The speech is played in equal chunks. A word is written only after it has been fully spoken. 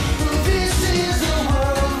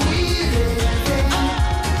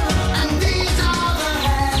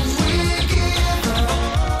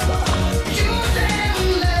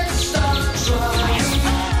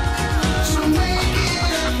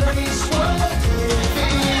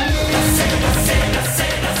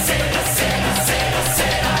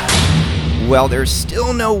Well, there's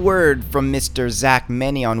still no word from Mr. Zach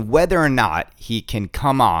Meny on whether or not he can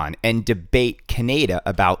come on and debate Canada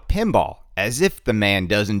about pinball, as if the man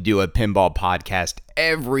doesn't do a pinball podcast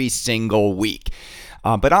every single week.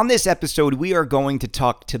 But on this episode, we are going to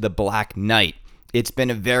talk to the Black Knight. It's been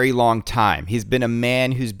a very long time. He's been a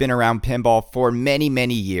man who's been around pinball for many,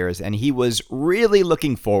 many years, and he was really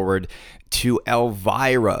looking forward to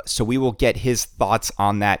Elvira. So we will get his thoughts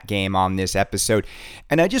on that game on this episode.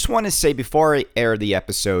 And I just want to say before I air the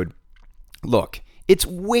episode, look, it's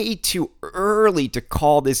way too early to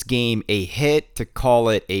call this game a hit, to call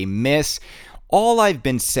it a miss. All I've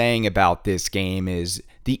been saying about this game is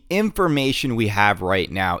the information we have right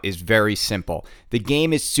now is very simple. The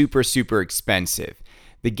game is super, super expensive.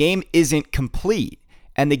 The game isn't complete.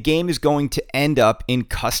 And the game is going to end up in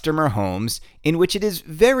customer homes in which it is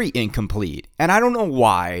very incomplete. And I don't know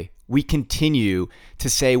why we continue to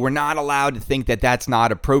say we're not allowed to think that that's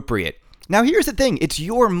not appropriate. Now, here's the thing. It's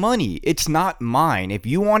your money. It's not mine. If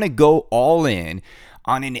you want to go all in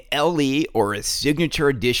on an LE or a signature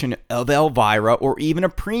edition of Elvira or even a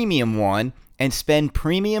premium one and spend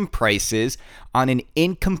premium prices on an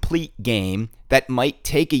incomplete game that might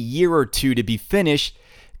take a year or two to be finished,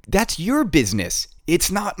 that's your business.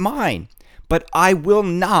 It's not mine. But I will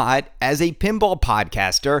not, as a pinball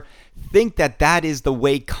podcaster, think that that is the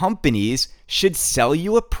way companies should sell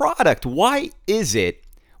you a product. Why is it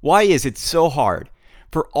so hard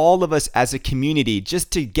for all of us as a community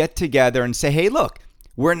just to get together and say, hey, look,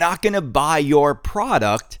 we're not going to buy your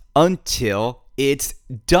product until it's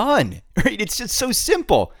done, right? It's just so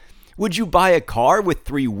simple. Would you buy a car with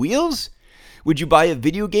 3 wheels? Would you buy a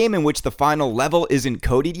video game in which the final level isn't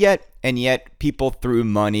coded yet, and yet people threw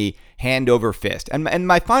money hand over fist? And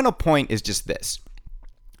my final point is just this.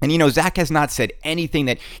 And, Zach has not said anything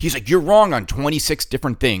that he's like, you're wrong on 26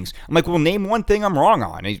 different things. I'm like, well, name one thing I'm wrong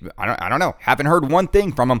on. I don't know. Haven't heard one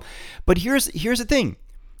thing from him. But here's the thing.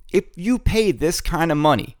 If you pay this kind of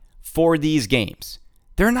money for these games,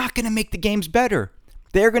 they're not going to make the games better.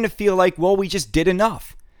 They're going to feel like, well, we just did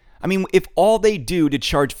enough. I mean, if all they do to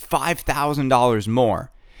charge $5,000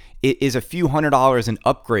 more is a few $100s in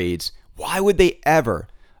upgrades, why would they ever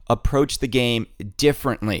approach the game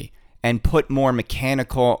differently and put more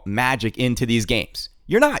mechanical magic into these games?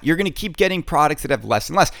 You're not. You're going to keep getting products that have less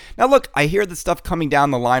and less. Now, look, I hear the stuff coming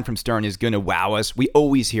down the line from Stern is going to wow us. We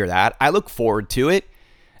always hear that. I look forward to it.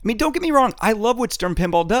 I mean, don't get me wrong. I love what Stern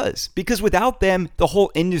Pinball does because without them, the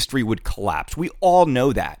whole industry would collapse. We all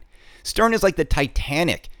know that. Stern is like the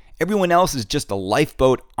Titanic. Everyone else is just a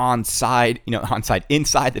lifeboat inside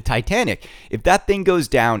the Titanic. If that thing goes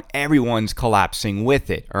down, everyone's collapsing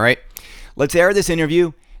with it, all right? Let's air this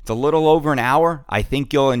interview. It's a little over an hour. I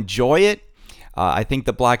think you'll enjoy it. I think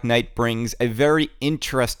the Black Knight brings a very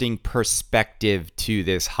interesting perspective to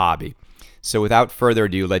this hobby. So without further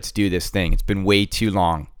ado, let's do this thing. It's been way too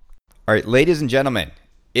long. All right, ladies and gentlemen,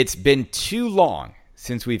 it's been too long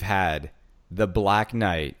since we've had the Black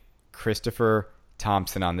Knight, Christopher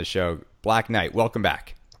Thompson, on the show. Black Knight, welcome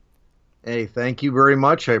back. Hey, thank you very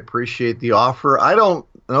much. I appreciate the offer. I don't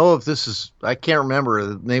know if I can't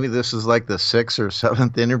remember. Maybe this is like the 6th or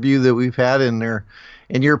 7th interview that we've had in your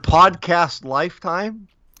podcast lifetime.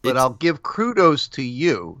 But I'll give kudos to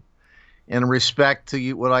you in respect to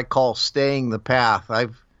you, what I call staying the path.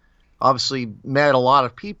 I've obviously met a lot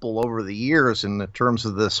of people over the years in the terms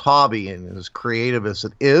of this hobby, and as creative as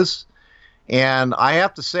it is. And I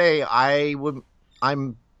have to say,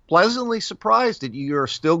 I'm pleasantly surprised that you are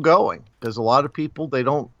still going, because a lot of people, they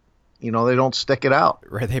don't stick it out.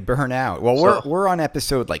 Right, they burn out. Well, we're on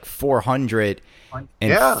episode like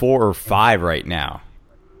 404 or 5 right now.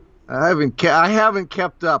 I haven't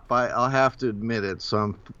kept up. I'll have to admit it.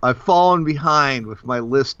 So I've fallen behind with my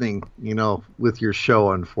listening, with your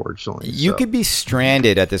show, unfortunately. You could be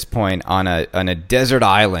stranded at this point on a desert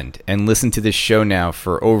island and listen to this show now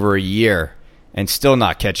for over a year and still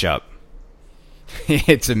not catch up.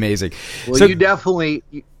 It's amazing. Well, so, you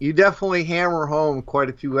definitely hammer home quite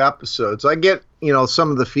a few episodes. I get, some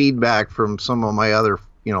of the feedback from some of my other,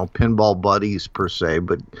 pinball buddies per se.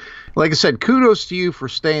 But like I said, kudos to you for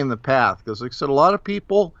staying the path. Because like I said, a lot of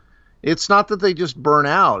people, it's not that they just burn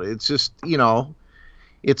out. It's just,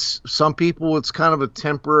 it's some people, it's kind of a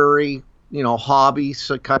temporary, hobby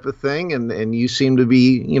type of thing. And you seem to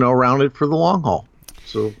be, around it for the long haul.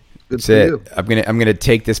 So good for you. I'm gonna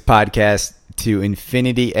take this podcast to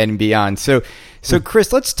infinity and beyond. So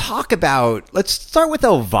Chris, let's start with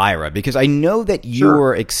Elvira, because I know that you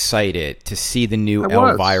were excited to see the new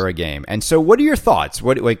Elvira game. And so what are your thoughts?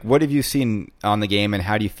 What have you seen on the game, and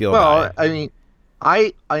how do you feel about it? I mean,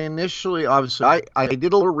 I initially, obviously, I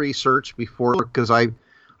did a little research before, because I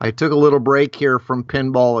I took a little break here from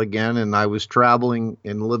pinball again, and I was traveling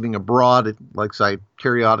and living abroad, like I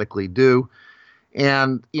periodically do.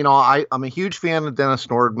 And, I'm a huge fan of Dennis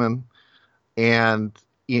Nordman and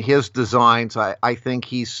his designs. I think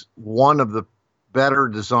he's one of the better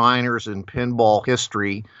designers in pinball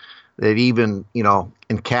history that even,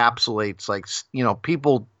 encapsulates, like,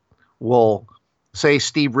 people will say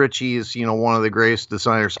Steve Ritchie is, one of the greatest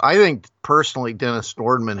designers. I think personally Dennis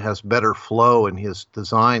Nordman has better flow in his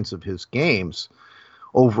designs of his games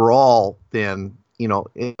overall than,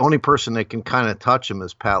 the only person that can kind of touch him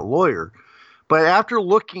is Pat Lawyer. But after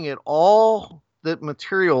looking at all the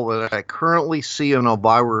material that I currently see on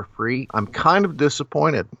Elvira Free, I'm kind of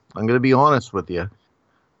disappointed. I'm going to be honest with you.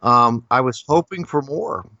 I was hoping for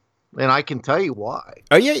more, and I can tell you why.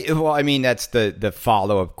 Oh yeah, well, I mean that's the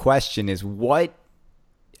follow-up question is what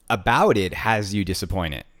about it has you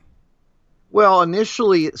disappointed? Well,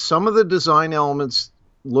 initially, some of the design elements,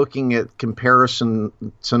 looking at comparison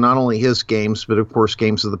to not only his games, but of course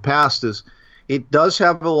games of the past, is it does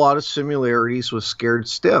have a lot of similarities with Scared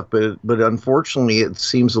Stiff, but unfortunately it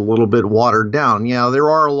seems a little bit watered down. Yeah, there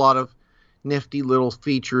are a lot of nifty little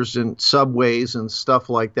features and subways and stuff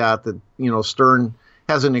like that Stern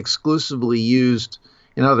hasn't exclusively used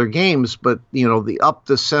in other games, but the up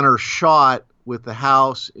the center shot with the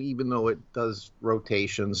house, even though it does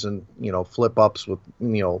rotations and flip ups with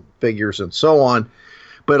figures and so on,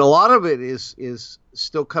 but a lot of it is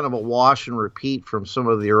still kind of a wash and repeat from some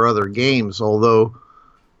of their other games, although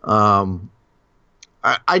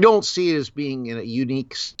I don't see it as being a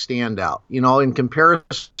unique standout in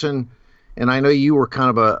comparison. And I know you were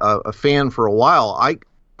kind of a fan for a while. I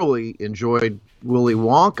really enjoyed Willy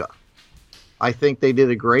Wonka. I think they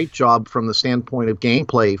did a great job from the standpoint of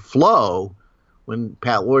gameplay flow when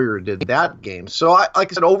Pat Lawyer did that game. So,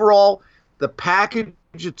 like I said, overall, the package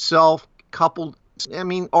itself, coupled,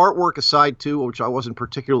 artwork aside too, which I wasn't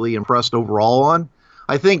particularly impressed overall on,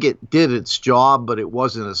 I think it did its job, but it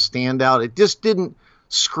wasn't a standout. It just didn't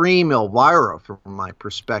scream Elvira from my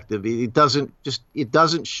perspective. It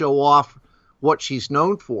doesn't show off what she's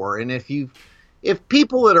known for. And if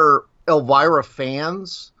people that are Elvira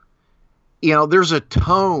fans, there's a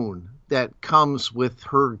tone that comes with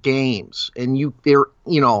her games, and they're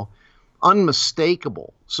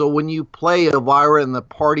unmistakable. So when you play Elvira and the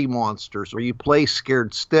Party Monsters, or you play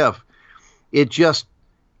Scared Stiff, it just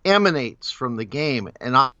emanates from the game,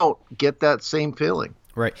 and I don't get that same feeling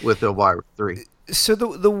with Elvira 3. So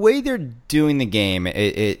the way they're doing the game,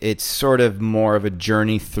 it's sort of more of a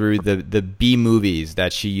journey through the B movies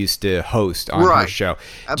that she used to host on her show.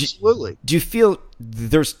 Absolutely. Do you feel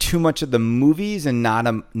there's too much of the movies and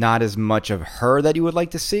not as much of her that you would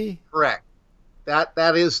like to see? Correct.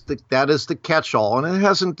 That is the catch-all, and it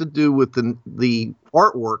hasn't to do with the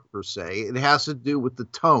artwork per se. It has to do with the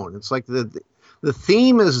tone. It's like the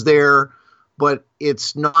theme is there, but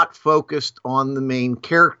it's not focused on the main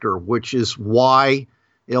character, which is why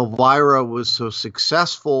Elvira was so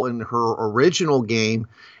successful in her original game,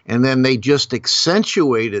 and then they just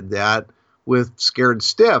accentuated that with Scared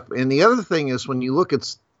Stiff. And the other thing is, when you look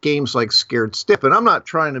at games like Scared Stiff, and I'm not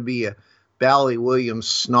trying to be a Bally Williams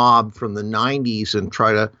snob from the 90s and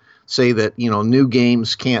try to say that, new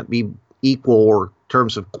games can't be equal or in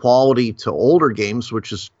terms of quality to older games,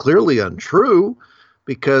 which is clearly untrue.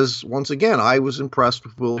 Because, once again, I was impressed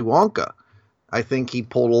with Willy Wonka. I think he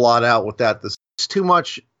pulled a lot out with that. There's too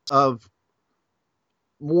much of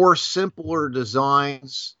more simpler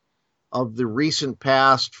designs of the recent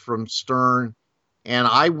past from Stern, and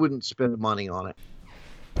I wouldn't spend money on it.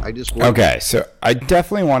 I just wouldn't. Okay, so I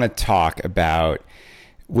definitely want to talk about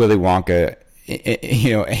Willy Wonka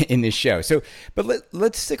in this show. So, but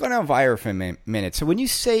let's stick on Elvira for a minute. So when you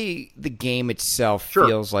say the game itself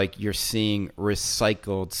feels like you're seeing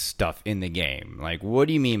recycled stuff in the game, like what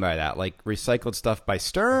do you mean by that? Like recycled stuff by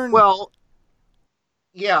Stern? Well,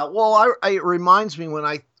 yeah. Well, it reminds me when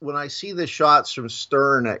I see the shots from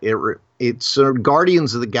Stern, it's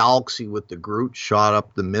Guardians of the Galaxy with the Groot shot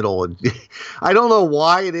up the middle. I don't know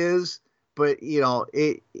why it is. But,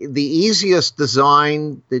 the easiest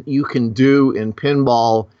design that you can do in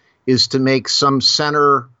pinball is to make some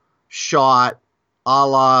center shot a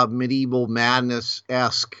la Medieval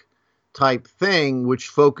Madness-esque type thing, which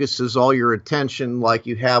focuses all your attention like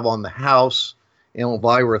you have on the house in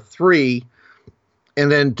Elvira 3, and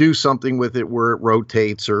then do something with it where it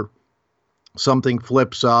rotates or something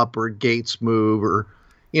flips up or gates move or,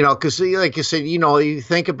 because like you said, you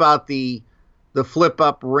think about the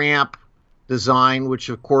flip-up ramp design, which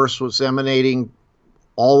of course was emanating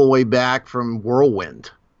all the way back from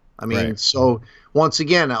Whirlwind. So once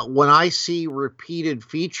again, when I see repeated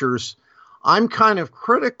features, I'm kind of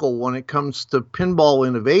critical when it comes to pinball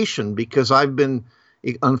innovation because I've been,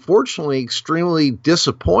 unfortunately, extremely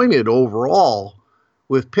disappointed overall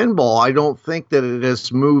with pinball. I don't think that it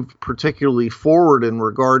has moved particularly forward in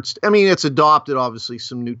regards to, I mean, it's adopted obviously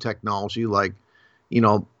some new technology like,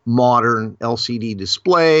 modern LCD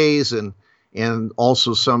displays and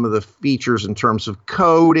also some of the features in terms of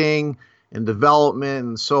coding and development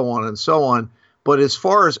and so on and so on. But as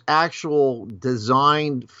far as actual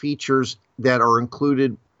design features that are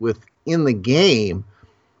included within the game,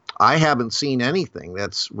 I haven't seen anything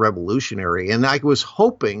that's revolutionary. And I was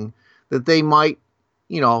hoping that they might,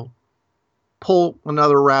 pull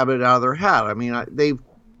another rabbit out of their hat. I mean,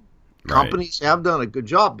 companies have done a good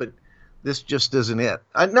job, but this just isn't it.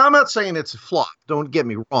 Now, I'm not saying it's a flop. Don't get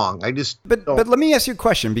me wrong. But let me ask you a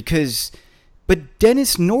question but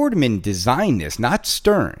Dennis Nordman designed this, not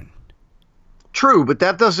Stern. True, but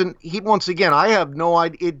that doesn't. Once again, I have no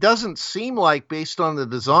idea. It doesn't seem like, based on the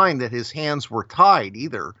design, that his hands were tied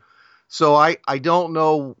either. So I don't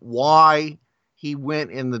know why he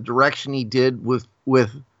went in the direction he did with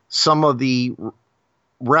some of the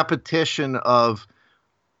repetition of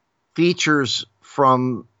features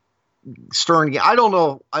from Stern. I don't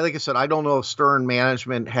know. Like I said, I don't know if Stern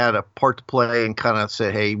management had a part to play and kind of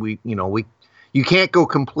said, "Hey, you can't go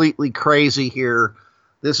completely crazy here.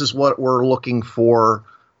 This is what we're looking for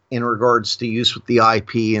in regards to use with the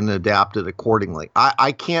IP and adapt it accordingly."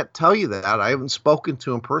 I can't tell you that. I haven't spoken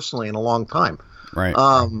to him personally in a long time. Right.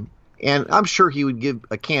 And I'm sure he would give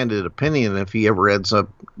a candid opinion if he ever ends up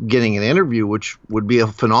getting an interview, which would be a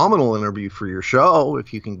phenomenal interview for your show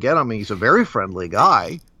if you can get him. He's a very friendly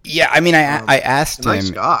guy. Yeah, I mean, I asked him. Nice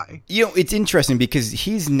guy. It's interesting because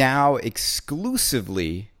he's now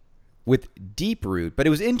exclusively with Deep Root, but it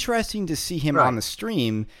was interesting to see him on the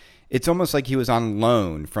stream. It's almost like he was on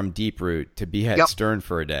loan from Deep Root to be at Stern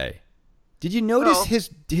for a day. Did you notice his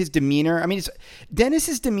demeanor? I mean,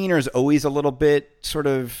 Dennis's demeanor is always a little bit sort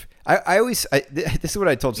of. This is what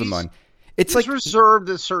I told someone. He's like reserved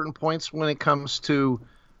at certain points when it comes to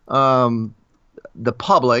the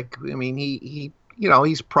public. I mean,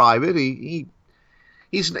 he's private.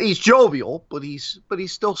 He's jovial, but he's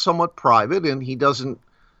still somewhat private, and he doesn't.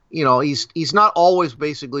 He's not always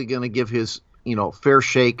basically going to give his fair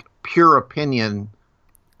shake, pure opinion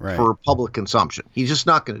for public consumption. He's just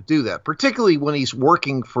not going to do that, particularly when he's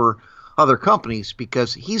working for other companies,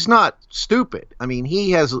 because he's not stupid. I mean,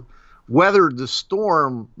 he has weathered the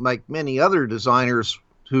storm like many other designers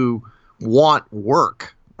who want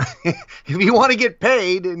work. If you want to get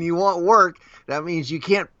paid and you want work, that means you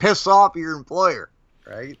can't piss off your employer,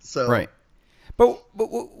 right? So, right. But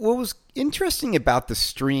what was interesting about the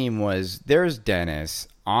stream was there's Dennis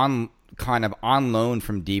on loan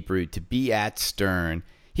from Deep Root to be at Stern.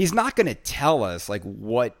 He's not going to tell us like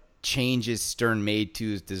what changes Stern made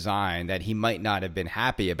to his design that he might not have been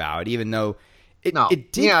happy about, even though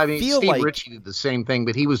it did feel Steve like Ritchie did the same thing,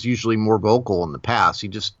 but he was usually more vocal in the past. He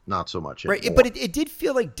just not so much anymore. Right, but it did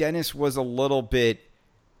feel like Dennis was a little bit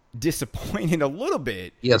disappointed, a little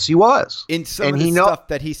bit. Yes, he was in some of the stuff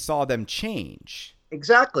that he saw them change.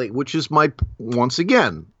 Exactly, which is once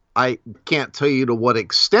again. I can't tell you to what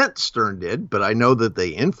extent Stern did, but I know that they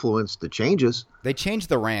influenced the changes. They changed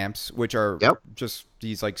the ramps, which are just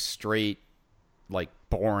these like straight, like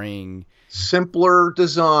boring, simpler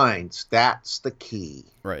designs. That's the key.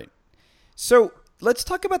 Right. So let's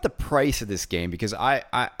talk about the price of this game, because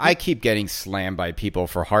I keep getting slammed by people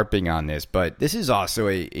for harping on this, but this is also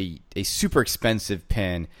a super expensive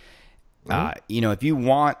pin. If you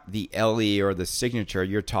want the LE or the signature,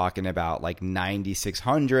 you're talking about like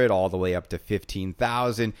 $9,600 all the way up to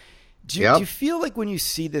 $15,000. Do you feel like when you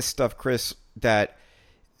see this stuff, Chris, that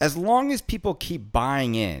as long as people keep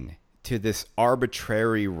buying in to this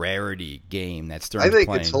arbitrary rarity game that's Stern's playing,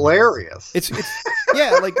 I think it's hilarious. It's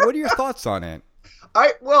yeah. Like, what are your thoughts on it?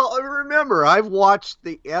 I remember I've watched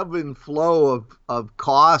the ebb and flow of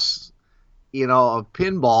costs, of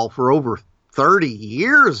pinball for over 30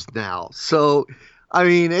 years now. So, I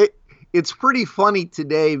mean, it's pretty funny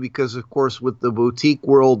today because, of course, with the boutique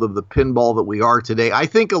world of the pinball that we are today, I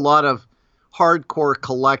think a lot of hardcore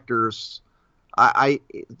collectors, I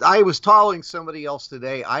was telling somebody else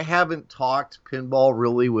today, I haven't talked pinball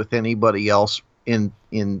really with anybody else in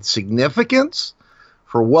significance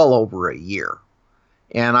for well over a year.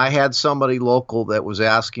 And I had somebody local that was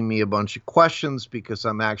asking me a bunch of questions because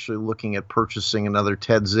I'm actually looking at purchasing another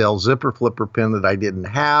Ted Zale zipper flipper pin that I didn't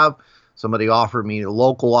have. Somebody offered me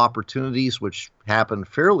local opportunities, which happen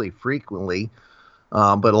fairly frequently.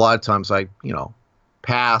 But a lot of times I,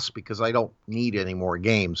 pass because I don't need any more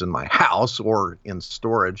games in my house or in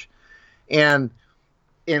storage. And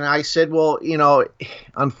and I said, well,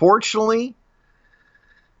 unfortunately,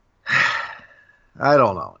 I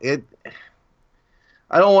don't know.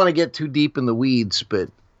 I don't want to get too deep in the weeds, but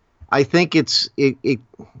I think it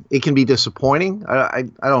can be disappointing. I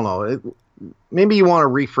don't know. Maybe you want to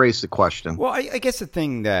rephrase the question. Well, I guess the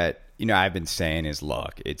thing that I've been saying is,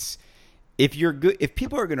 look, it's if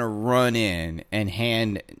people are going to run in and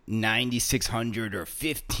hand 9,600 or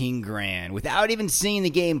 15 grand without even seeing the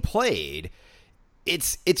game played,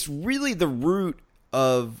 it's really the root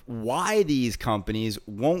of why these companies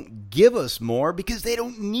won't give us more, because they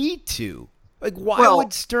don't need to. Like, why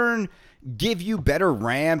would Stern give you better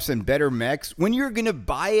ramps and better mechs when you're going to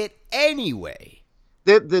buy it anyway?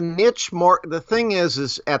 The niche the thing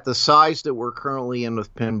is at the size that we're currently in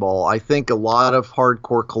with pinball, I think a lot of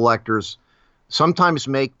hardcore collectors sometimes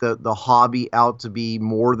make the hobby out to be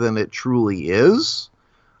more than it truly is.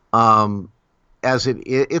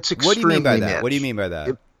 It's extremely What do you mean by that? niche. What do you mean by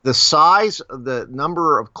that? The size, the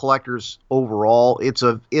number of collectors overall, it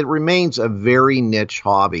remains a very niche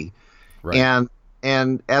hobby. Right.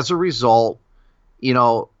 And as a result,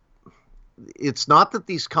 it's not that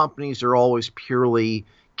these companies are always purely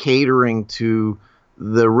catering to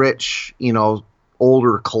the rich,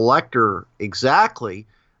 older collector exactly.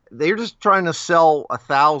 They're just trying to sell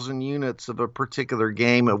 1,000 units of a particular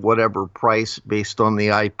game at whatever price based on the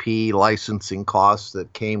IP licensing costs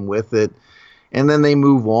that came with it. And then they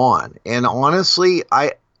move on. And honestly,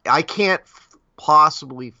 I can't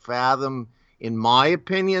possibly fathom, in my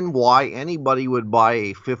opinion, why anybody would buy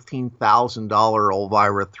a $15,000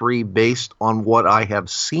 Elvira 3 based on what I have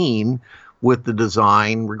seen with the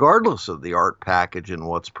design, regardless of the art package and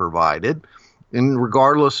what's provided, and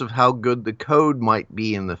regardless of how good the code might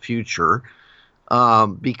be in the future,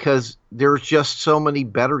 because there's just so many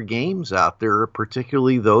better games out there,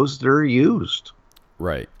 particularly those that are used.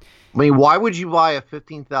 Right. I mean, why would you buy a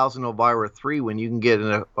 $15,000 Elvira 3 when you can get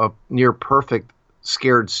a near perfect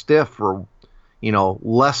Scared Stiff for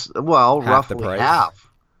less, roughly half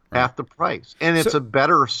the price. And it's a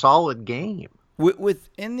better, solid game.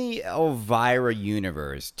 Within the Elvira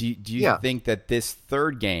universe, do you think that this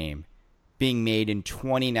third game being made in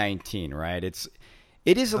 2019, right? It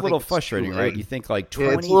is a little frustrating, right? You think like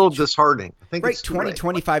 20... it's a little disheartening. I think right,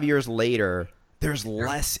 25 years later, there's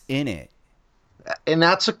less in it. And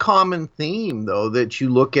that's a common theme, though, that you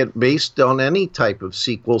look at based on any type of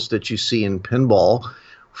sequels that you see in pinball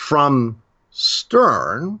from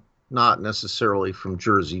Stern, not necessarily from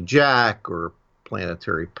Jersey Jack or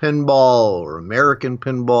Planetary Pinball or American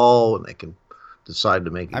Pinball, and they can decide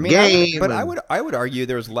to make a game. I would argue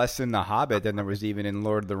there's less in The Hobbit than there was even in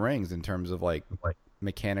Lord of the Rings in terms of like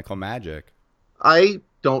mechanical magic. I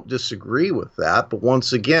don't disagree with that, but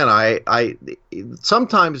once again, I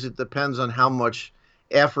sometimes it depends on how much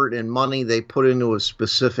effort and money they put into a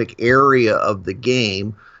specific area of the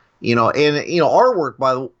game.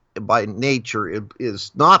 Artwork by nature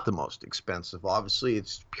is not the most expensive. Obviously,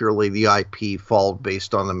 it's purely the IP fall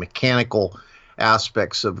based on the mechanical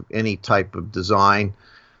aspects of any type of design.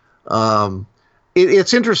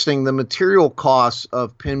 It's interesting, the material costs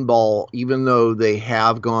of pinball, even though they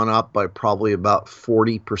have gone up by probably about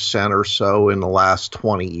 40% or so in the last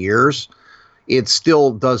 20 years, it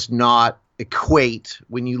still does not equate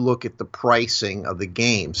when you look at the pricing of the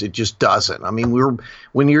games. It just doesn't. I mean,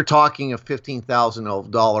 when you're talking a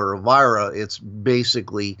 $15,000 Elvira, it's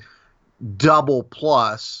basically double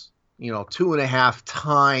plus, 2.5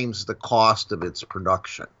 times the cost of its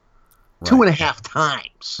production. Right. 2.5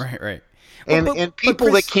 times. Right. And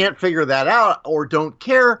people that can't figure that out or don't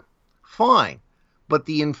care, fine. But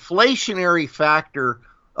the inflationary factor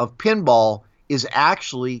of pinball is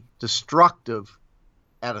actually destructive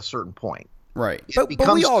at a certain point. Right. But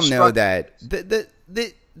we all know that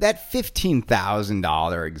that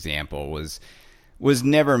 $15,000 example was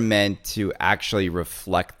never meant to actually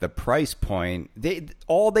reflect the price point.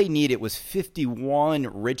 All they needed was 51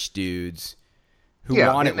 rich dudes who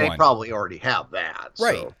wanted one. They probably already have that.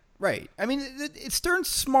 Right. So. Right. I mean, Stern's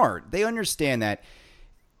smart. They understand that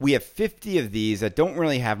we have 50 of these that don't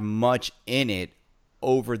really have much in it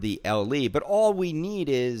over the LE, but all we need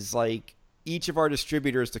is like each of our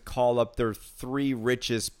distributors to call up their 3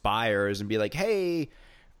 richest buyers and be like, hey,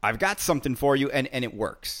 I've got something for you, and it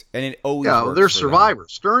works. And it always works. Yeah, they're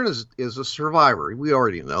survivors. Stern is a survivor. We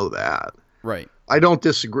already know that. Right. I don't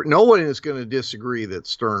disagree. No one is going to disagree that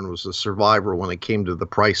Stern was a survivor when it came to the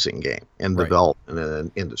pricing game and development in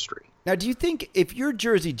an industry. Now, do you think if you're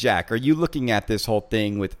Jersey Jack, are you looking at this whole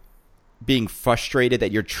thing with being frustrated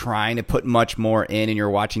that you're trying to put much more in and you're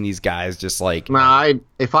watching these guys just like... No,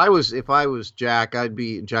 if I was Jack, I'd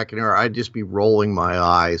be Jack and Era, I'd just be rolling my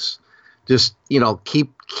eyes Just,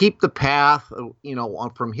 keep the path,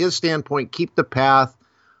 from his standpoint, keep the path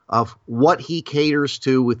of what he caters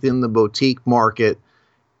to within the boutique market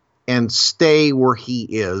and stay where he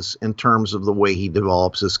is in terms of the way he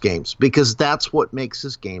develops his games, because that's what makes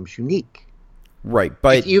his games unique. Right,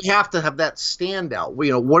 but you have to have that standout.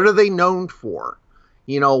 What are they known for?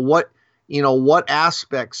 What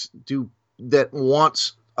aspects that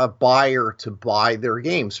wants a buyer to buy their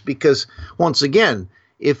games? Because once again,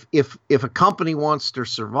 if a company wants to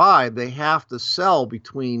survive, they have to sell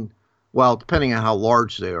between, well, depending on how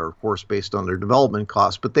large they are, of course, based on their development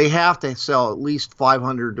costs, but they have to sell at least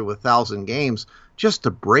 500 to 1,000 games just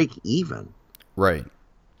to break even. Right.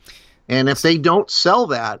 And if they don't sell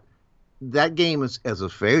that game is as a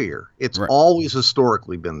failure. It's right. always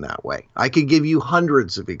historically been that way. I could give you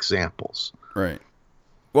hundreds of examples. Right.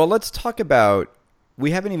 Well, let's talk about,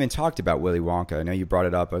 we haven't even talked about Willy Wonka. I know you brought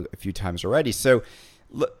it up a few times already. So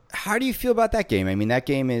how do you feel about that game? I mean, that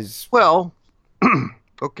game is... Well,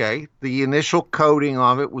 okay. The initial coding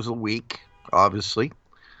of it was weak, obviously.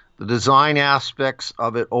 The design aspects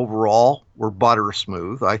of it overall were butter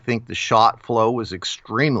smooth. I think the shot flow was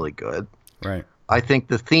extremely good. Right. I think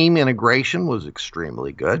the theme integration was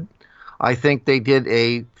extremely good. I think they did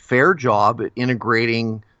a fair job at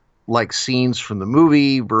integrating like scenes from the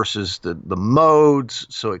movie versus the modes,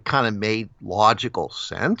 so it kind of made logical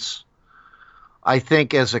sense. I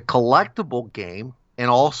think as a collectible game and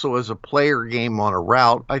also as a player game on a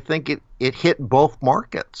route, I think it hit both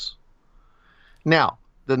markets. Now,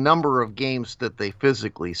 the number of games that they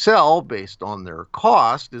physically sell based on their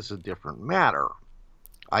cost is a different matter.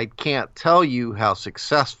 I can't tell you how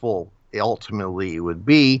successful ultimately it would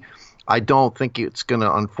be. I don't think it's going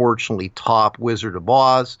to unfortunately top Wizard of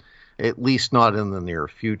Oz, at least not in the near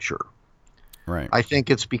future. Right. I think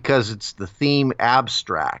it's because it's the theme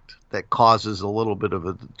abstract that causes a little bit of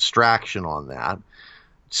a distraction on that,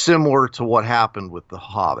 similar to what happened with The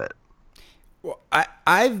Hobbit. Well,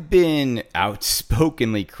 I've been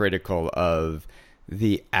outspokenly critical of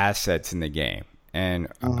the assets in the game. And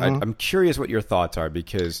I'm curious what your thoughts are,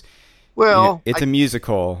 because it's a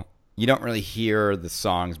musical. You don't really hear the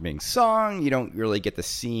songs being sung. You don't really get the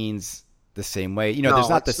scenes the same way. There's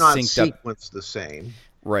not the synced sequence the same.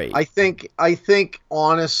 Right. I think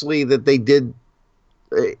honestly that they did.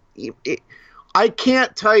 I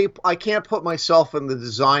can't tell you. I can't put myself in the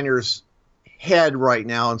designer's head right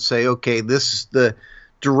now and say, okay, this is the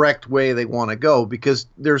direct way they want to go, because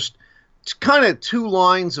there's kind of two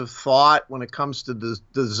lines of thought when it comes to the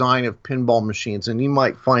design of pinball machines, and you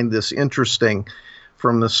might find this interesting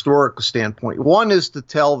from the historical standpoint. One is to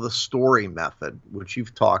tell the story method, which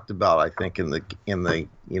you've talked about, I think, in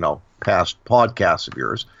the past podcasts of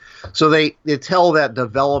yours. So they tell that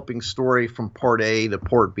developing story from part A to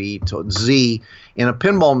part B to Z in a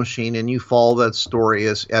pinball machine, and you follow that story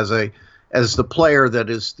as the player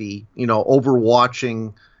that is the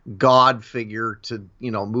overwatching God figure to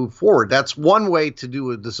move forward. That's one way to do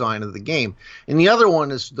a design of the game, and the other one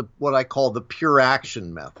is what I call the pure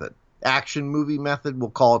action method, action movie method. We'll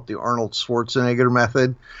call it the Arnold Schwarzenegger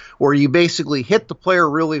method, where you basically hit the player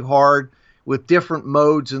really hard with different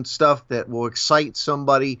modes and stuff that will excite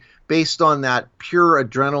somebody based on that pure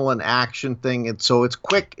adrenaline action thing. And so it's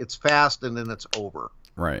quick, it's fast, and then it's over.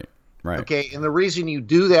 Right. Okay, and the reason you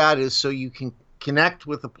do that is so you can connect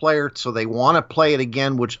with the player so they want to play it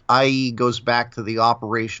again, which i.e. goes back to the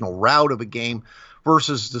operational route of a game,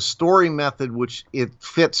 versus the story method, which it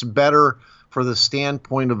fits better for the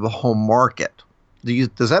standpoint of the home market.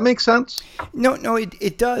 Does that make sense? No,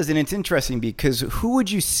 it does, and it's interesting because who would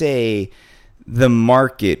you say the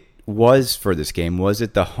market was for this game? Was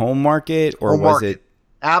it the home market, or was it?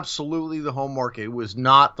 Absolutely the home market. It was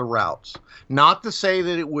not the routes. Not to say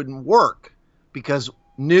that it wouldn't work, because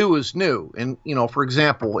new is new. And, for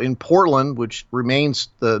example, in Portland, which remains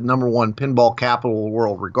the number one pinball capital of the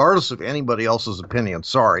world, regardless of anybody else's opinion,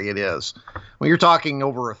 sorry, it is. When you're talking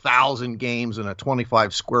over 1,000 games in a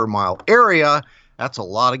 25 square mile area, that's a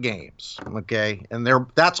lot of games, okay? And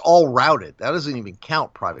that's all routed. That doesn't even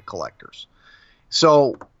count private collectors.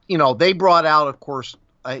 So, they brought out, of course,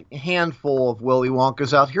 a handful of Willy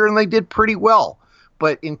Wonkas out here, and they did pretty well.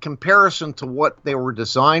 But in comparison to what they were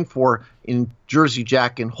designed for in Jersey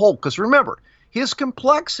Jack and Holt, because remember, his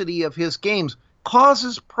complexity of his games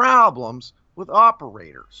causes problems with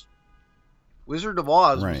operators. Wizard of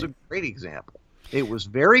Oz was a great example. It was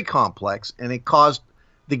very complex, and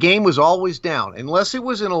the game was always down. Unless it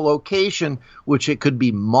was in a location which it could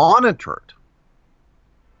be monitored,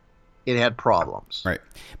 it had problems. Right.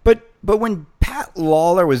 But when Pat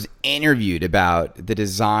Lawler was interviewed about the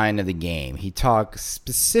design of the game, he talked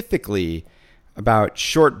specifically about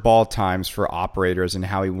short ball times for operators and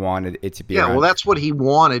how he wanted it to be. Yeah, well, that's what he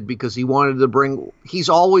wanted, because he wanted to bring. He's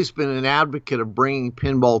always been an advocate of bringing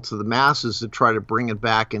pinball to the masses to try to bring it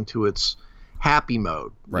back into its happy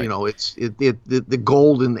mode. Right. You know, the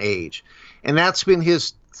golden age, and that's been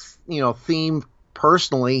his theme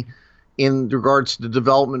personally in regards to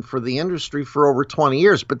development for the industry for over 20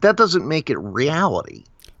 years. But that doesn't make it reality.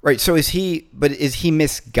 Right. So is he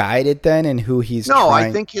misguided then in who he's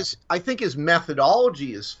trying? I think his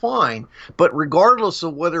methodology is fine, but regardless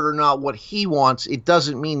of whether or not what he wants, it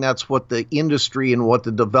doesn't mean that's what the industry and what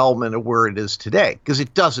the development of where it is today, because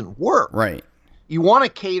it doesn't work. Right. You want to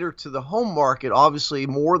cater to the home market, obviously,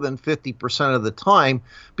 more than 50% of the time,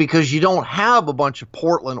 because you don't have a bunch of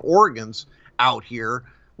Portland Oregons out here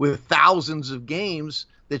with thousands of games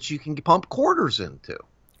that you can pump quarters into.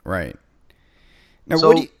 Right. Now,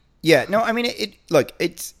 so, I mean,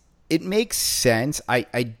 it makes sense.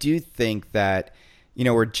 I do think that,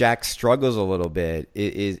 where Jack struggles a little bit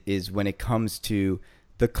is when it comes to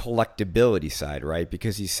the collectability side, right?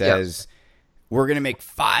 Because he says, we're going to make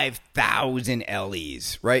 5,000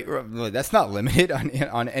 LEs, right? That's not limited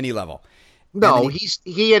on any level. No, he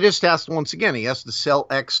just has to, once again, he has to sell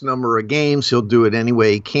X number of games. He'll do it any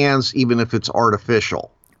way he can, even if it's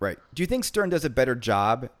artificial. Right. Do you think Stern does a better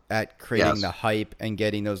job at creating the hype and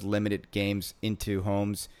getting those limited games into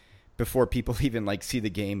homes before people even see the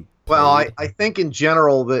game played? Well, I think in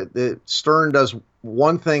general that Stern does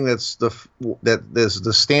one thing that's the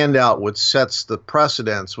standout, which sets the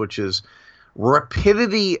precedence, which is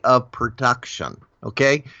rapidity of production.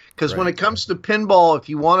 Okay, because when it comes to pinball, if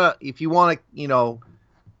you want to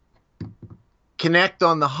connect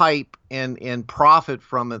on the hype and profit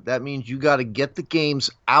from it, that means you got to get the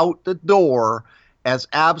games out the door as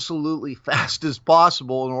absolutely fast as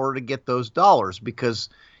possible in order to get those dollars. Because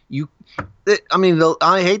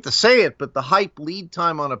I hate to say it, but the hype lead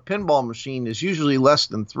time on a pinball machine is usually less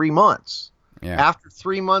than 3 months. Yeah. After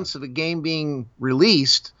 3 months of a game being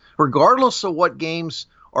released, regardless of what games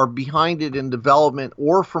are behind it in development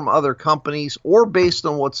or from other companies or based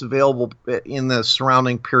on what's available in the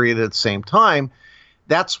surrounding period at the same time,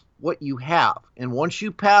 that's what you have. And once you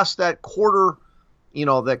pass that quarter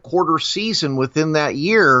season within that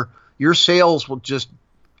year, your sales will just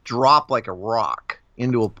drop like a rock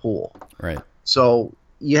into a pool. Right. So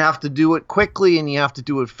you have to do it quickly and you have to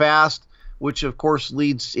do it fast, which of course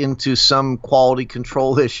leads into some quality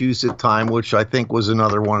control issues at time, which I think was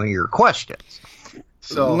another one of your questions.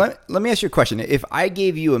 So let me ask you a question. If I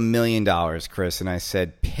gave you $1 million, Chris, and I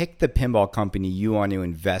said, pick the pinball company you want to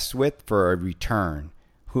invest with for a return,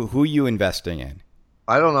 who are you investing in?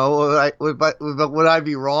 I don't know. Would I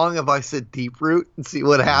be wrong if I said Deep Root and see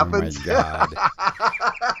what happens? Oh, my God.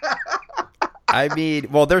 I mean,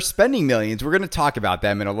 well, they're spending millions. We're going to talk about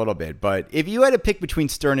them in a little bit. But if you had to pick between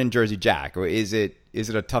Stern and Jersey Jack, is it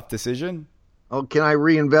a tough decision? Oh, can I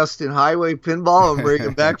reinvest in highway pinball and bring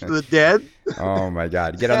it back to the dead? Oh, my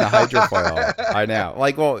God. Get on the hydrofoil. I know.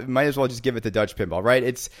 Might as well just give it to Dutch pinball,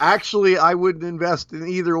 right? Actually, I wouldn't invest in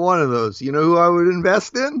either one of those. You know who I would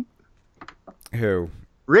invest in? Who?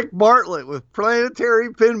 Rick Bartlett with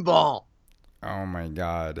Planetary Pinball. Oh, my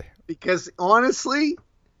God. Because honestly,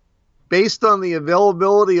 based on the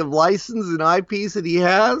availability of license and IPs that he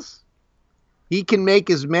has, he can make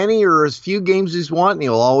as many or as few games as he wants, and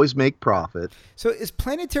he'll always make profit. So is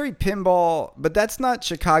Planetary Pinball, but that's not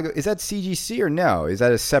Chicago. Is that CGC or no? Is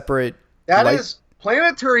that a separate? Is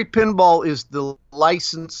Planetary Pinball is the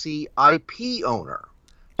licensee IP owner.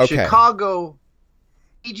 Okay. Chicago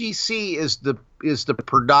CGC is the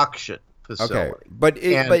production facility.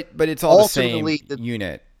 Okay, but it's all the same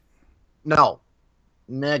unit. No,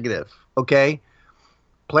 negative. Okay,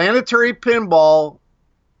 Planetary Pinball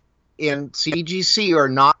and CGC are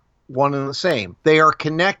not one and the same. They are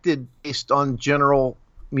connected based on general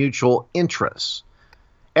mutual interests.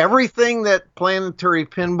 Everything that Planetary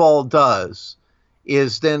Pinball does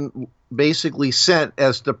is then basically sent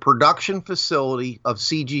as the production facility of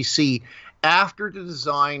CGC after the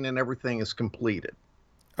design and everything is completed.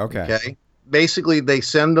 Okay. Basically, they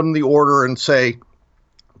send them the order and say,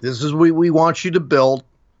 this is what we want you to build,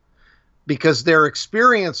 because they're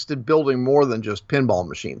experienced in building more than just pinball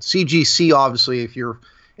machines. CGC, obviously, if you're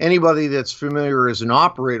anybody that's familiar as an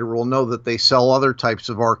operator will know that they sell other types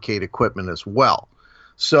of arcade equipment as well.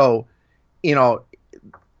 So,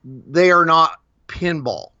 they are not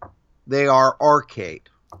pinball. They are arcade,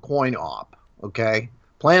 coin op, okay?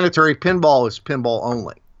 Planetary Pinball is pinball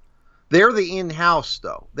only. They're the in-house,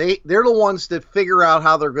 though. They're the ones that figure out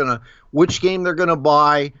which game they're going to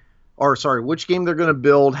buy, which game they're going to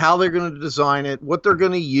build, how they're going to design it, what they're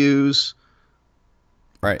going to use.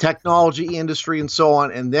 Right. technology industry and so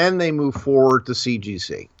on, and then they move forward to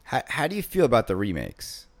CGC. How do you feel about the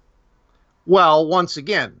remakes? Well, once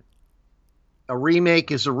again, a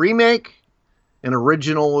remake is a remake, an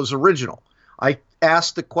original is original. I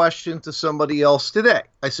asked the question to somebody else today.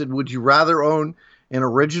 I said, would you rather own an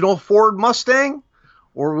original Ford Mustang,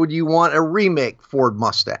 or would you want a remake Ford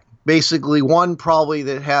Mustang? Basically, one probably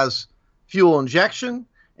that has fuel injection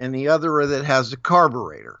and the other that has a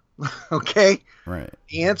carburetor. Okay? Right.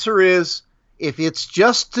 The answer is, if it's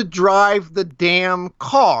just to drive the damn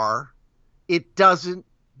car, it doesn't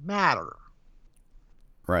matter.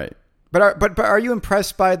 Right. But are you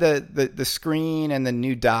impressed by the screen and the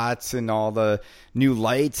new dots and all the new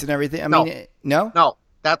lights and everything? I mean, no? No,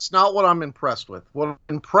 that's not what I'm impressed with. What I'm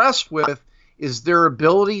impressed with is their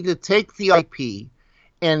ability to take the IP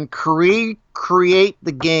and create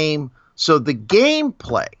the game so the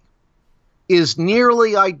gameplay is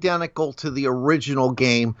nearly identical to the original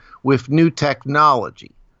game with new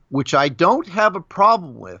technology, which I don't have a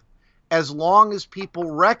problem with as long as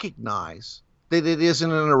people recognize that it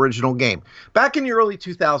isn't an original game. Back in the early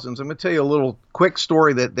 2000s, I'm going to tell you a little quick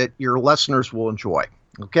story that your listeners will enjoy,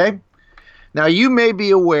 okay? Now, you may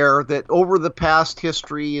be aware that over the past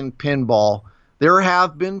history in pinball, there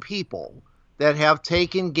have been people that have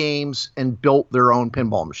taken games and built their own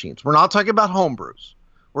pinball machines. We're not talking about homebrews.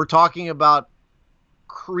 We're talking about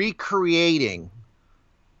recreating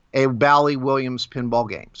a Bally Williams pinball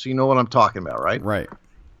game. So you know what I'm talking about, right? Right.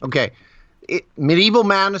 Okay. Medieval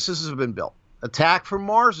Madnesses have been built. Attack from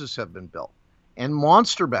Marses have been built. And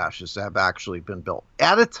Monster Bashes have actually been built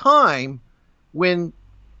at a time when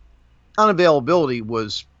unavailability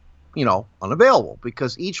was, unavailable,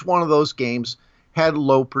 because each one of those games had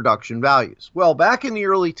low production values. Well, back in the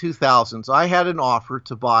early 2000s, I had an offer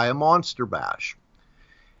to buy a Monster Bash.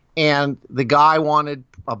 And the guy wanted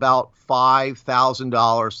about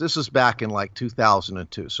 $5,000. This was back in like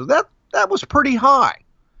 2002. So that was pretty high.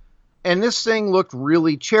 And this thing looked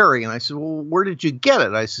really cherry. And I said, well, where did you get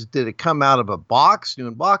it? I said, did it come out of a box, new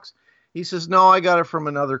in box? He says, no, I got it from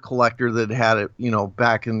another collector that had it,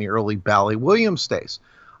 back in the early Bally Williams days.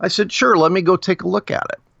 I said, sure, let me go take a look at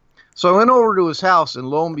it. So I went over to his house, and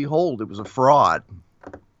lo and behold, it was a fraud.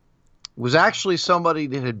 It was actually somebody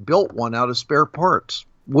that had built one out of spare parts,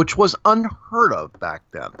 which was unheard of back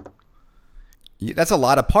then. That's a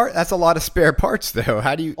lot of spare parts, though.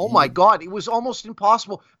 How do you? Oh my God, it was almost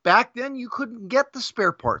impossible. Back then, you couldn't get the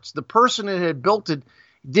spare parts. The person that had built it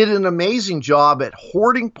did an amazing job at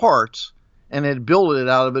hoarding parts and had built it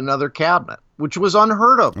out of another cabinet, which was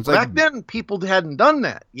unheard of. Back then, people hadn't done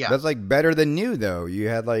that. Yeah, that's like better than new, though. You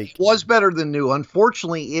had like it was better than new.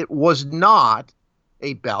 Unfortunately, it was not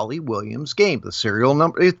a Bally Williams game. The serial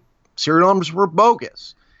numbers were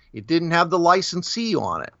bogus. It didn't have the licensee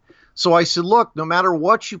on it. So I said, look, no matter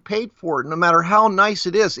what you paid for it, no matter how nice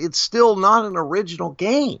it is, it's still not an original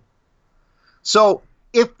game. So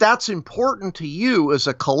if that's important to you as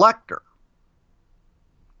a collector,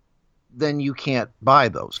 then you can't buy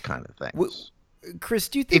those kind of things. Chris,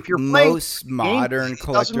 do you think most modern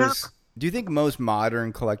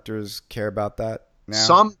collectors care about that now?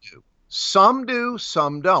 Some do. Some do,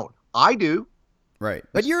 some don't. I do. Right.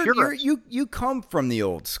 But you come from the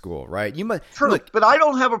old school, right? You must. True, but I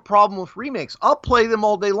don't have a problem with remakes. I'll play them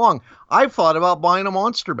all day long. I've thought about buying a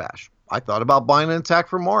Monster Bash. I thought about buying an Attack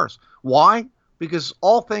from Mars. Why? Because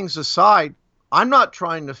all things aside, I'm not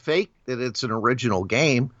trying to fake that it's an original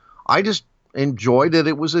game. I just enjoyed that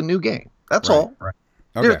it was a new game. That's all. Right.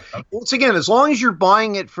 Okay. Once again, as long as you're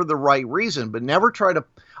buying it for the right reason, but never try to.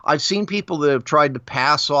 I've seen people that have tried to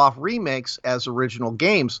pass off remakes as original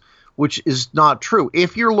games, which is not true.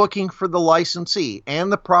 If you're looking for the licensee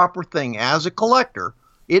and the proper thing as a collector,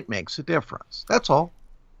 it makes a difference. That's all.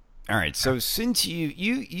 All right. So since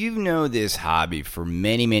you know this hobby for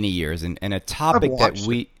many, many years, and a topic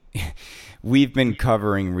that we've been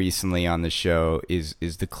covering recently on the show is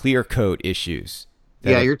the clear coat issues.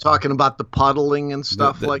 Yeah, you're talking about the puddling and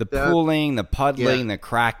stuff like that. The pooling, the puddling, the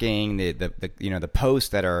cracking, the posts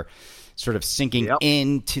that are sort of sinking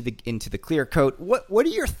into the clear coat. What are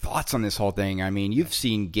your thoughts on this whole thing? I mean, you've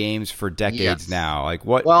seen games for decades now. Like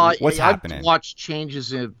what's happening? I've watched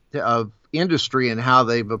changes of industry and how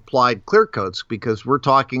they've applied clear coats, because we're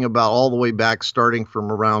talking about all the way back starting from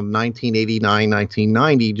around 1989,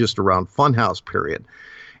 1990, just around Funhouse period.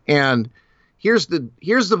 And here's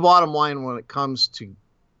the bottom line when it comes to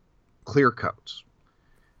clear coats.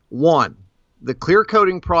 One, the clear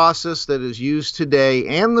coating process that is used today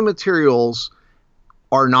and the materials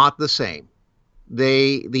are not the same.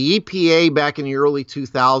 The EPA back in the early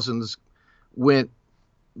 2000s went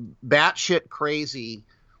batshit crazy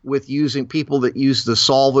with using people that use the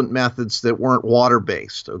solvent methods that weren't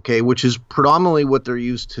water-based, okay, which is predominantly what they're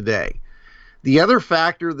used today. The other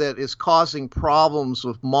factor that is causing problems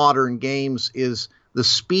with modern games is the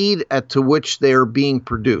speed to which they are being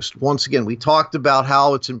produced. Once again, we talked about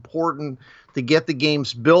how it's important to get the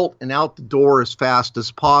games built and out the door as fast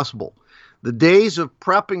as possible. The days of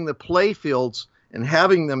prepping the playfields and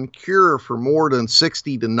having them cure for more than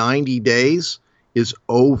 60 to 90 days is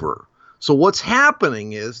over. So what's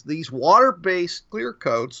happening is these water-based clear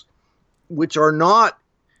coats, which are not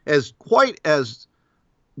quite as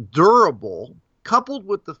durable, coupled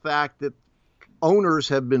with the fact that owners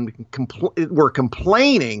have been were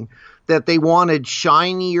complaining that they wanted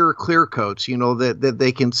shinier clear coats, that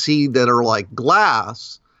they can see that are like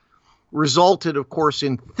glass, resulted, of course,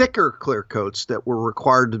 in thicker clear coats that were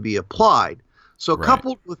required to be applied. So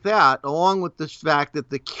coupled with that, along with the fact that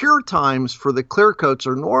the cure times for the clear coats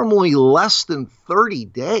are normally less than 30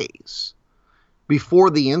 days before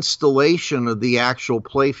the installation of the actual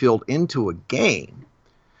playfield into a game,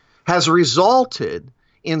 has resulted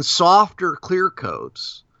in softer clear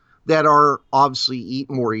coats that are obviously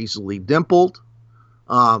more easily dimpled,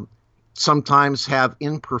 sometimes have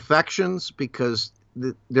imperfections because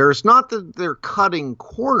there's not that they're cutting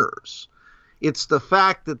corners. It's the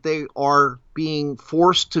fact that they are being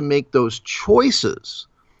forced to make those choices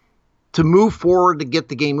to move forward to get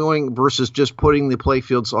the game going versus just putting the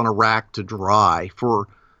playfields on a rack to dry for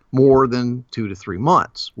more than 2 to 3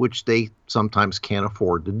 months, which they sometimes can't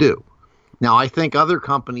afford to do. Now, I think other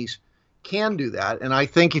companies can do that. And I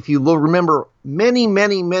think if you remember many,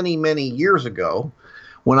 many, many, many years ago,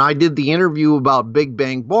 when I did the interview about Big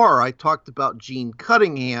Bang Bar, I talked about Gene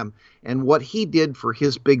Cunningham and what he did for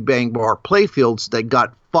his Big Bang Bar playfields that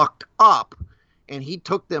got fucked up. And he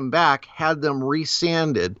took them back, had them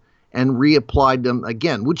resanded, and reapplied them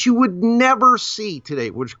again, which you would never see today,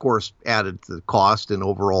 which of course added to the cost and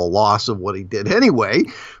overall loss of what he did anyway.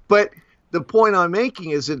 But the point I'm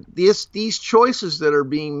making is that these choices that are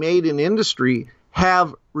being made in industry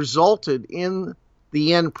have resulted in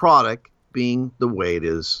the end product being the way it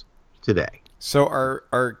is today. So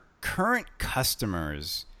are current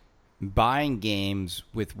customers buying games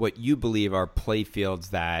with what you believe are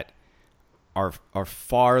playfields that are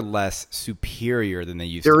far less superior than they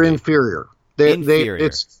used to be? They're inferior.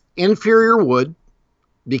 It's inferior wood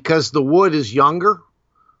because the wood is younger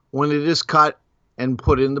when it is cut and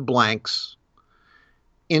put into blanks.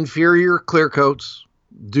 Inferior clear coats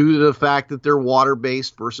due to the fact that they're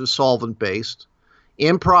water-based versus solvent-based.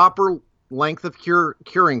 Improper length of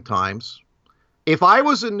curing times. If I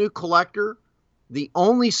was a new collector, the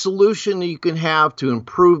only solution you can have to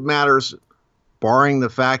improve matters, barring the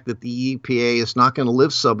fact that the EPA is not going to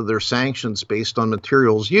lift some of their sanctions based on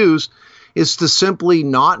materials used, is to simply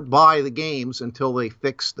not buy the games until they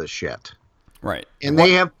fix the shit. Right. And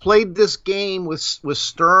they have played this game with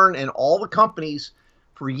Stern and all the companies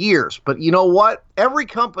for years. But you know what? Every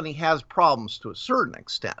company has problems to a certain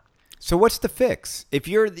extent. So what's the fix? If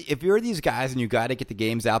you're these guys and you got to get the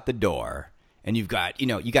games out the door, and you got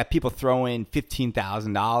people throwing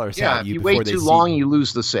 $15,000 at you, if you wait too long, you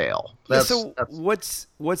lose the sale. What's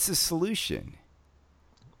the solution?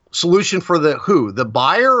 Solution for the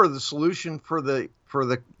buyer, or the solution for the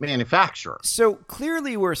manufacturer? So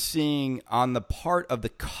clearly, we're seeing on the part of the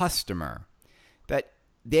customer that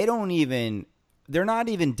they're not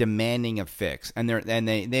even demanding a fix, and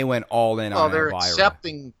they went all in on Elvira. They're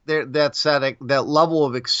accepting that level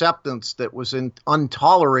of acceptance that was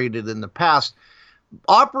untolerated in the past.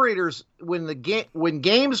 Operators, when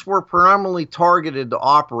games were predominantly targeted to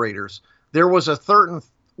operators, there was a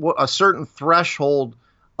certain threshold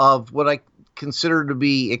of what I consider to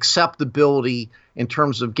be acceptability in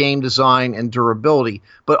terms of game design and durability.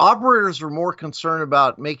 But operators are more concerned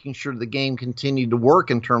about making sure the game continued to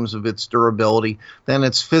work in terms of its durability than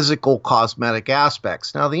its physical cosmetic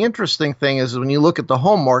aspects. Now, the interesting thing is when you look at the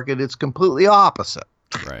home market, it's completely opposite.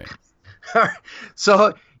 Right.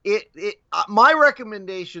 So my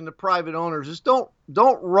recommendation to private owners is don't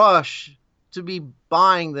rush to be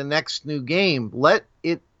buying the next new game.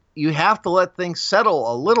 You have to let things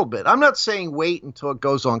settle a little bit. I'm not saying wait until it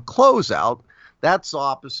goes on closeout. That's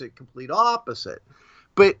complete opposite.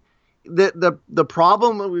 But the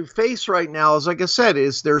problem that we face right now is, like I said,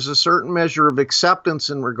 is there's a certain measure of acceptance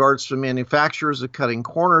in regards to manufacturers of cutting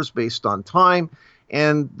corners based on time,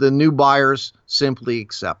 and the new buyers simply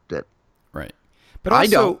accept it. Right. But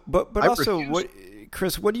also,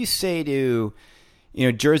 Chris, what do you say to,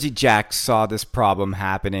 Jersey Jack saw this problem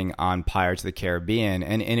happening on Pirates of the Caribbean,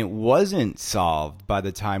 and it wasn't solved by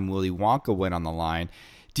the time Willy Wonka went on the line.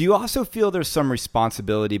 Do you also feel there's some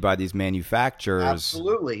responsibility by these manufacturers?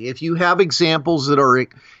 Absolutely. If you have examples that are,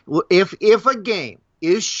 if a game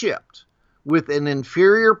is shipped with an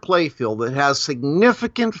inferior playfield that has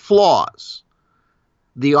significant flaws,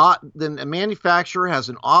 then a manufacturer has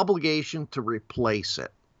an obligation to replace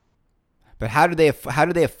it. But how do they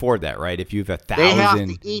afford that, right? If you have 1,000, they have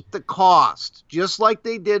to eat the cost, just like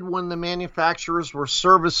they did when the manufacturers were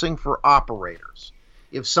servicing for operators.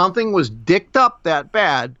 If something was dicked up that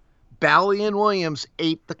bad, Bally and Williams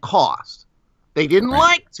ate the cost. They didn't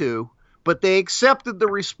like to, but they accepted the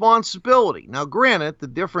responsibility. Now, granted, the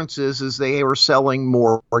difference is they were selling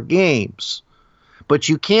more games, but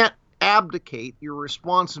you can't abdicate your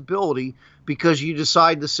responsibility because you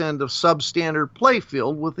decide to send a substandard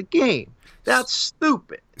playfield with a game. That's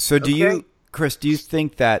stupid. So Chris, do you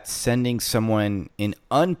think that sending someone an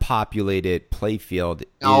unpopulated playfield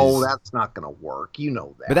No, that's not going to work. You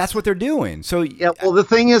know that. But that's what they're doing. So yeah, well, the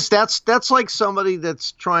thing is, that's like somebody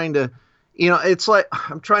that's trying to, it's like,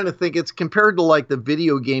 I'm trying to think, it's compared to like the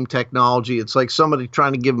video game technology. It's like somebody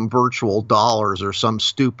trying to give them virtual dollars or some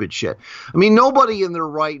stupid shit. I mean, nobody in their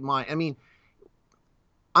right mind. I mean,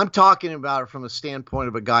 I'm talking about it from a standpoint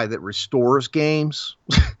of a guy that restores games.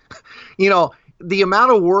 The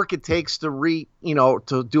amount of work it takes to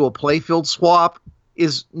to do a playfield swap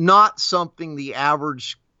is not something the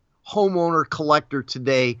average homeowner collector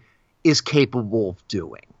today is capable of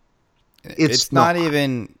doing. It's not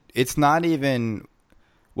even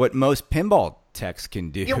what most pinball techs can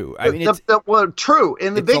do. I mean, true.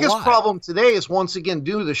 And the biggest problem today is, once again,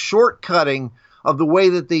 due to the shortcutting of the way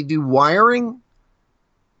that they do wiring.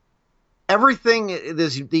 Everything,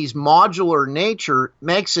 these modular nature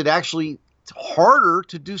makes it actually harder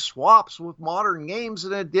to do swaps with modern games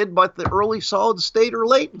than it did by the early solid state or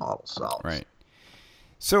late model cells. Right.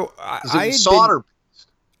 So I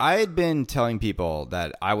had been telling people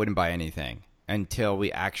that I wouldn't buy anything until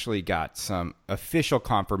we actually got some official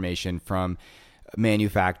confirmation from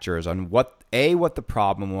manufacturers on what the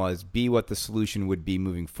problem was, B, what the solution would be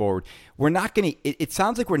moving forward. We're not going to. It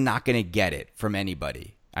sounds like we're not going to get it from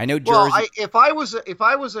anybody. I know Jersey. Well, if I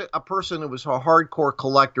was a person who was a hardcore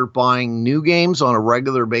collector buying new games on a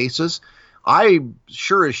regular basis, I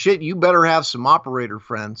sure as shit you better have some operator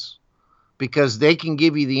friends, because they can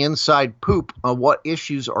give you the inside poop on what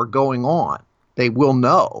issues are going on. They will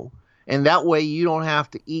know, and that way you don't have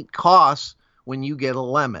to eat costs when you get a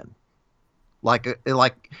lemon.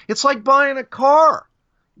 It's like buying a car.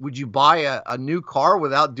 Would you buy a new car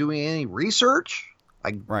without doing any research?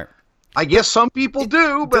 Right. I guess some people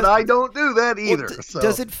do, but I don't do that either. Well,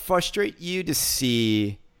 does it frustrate you to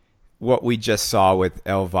see what we just saw with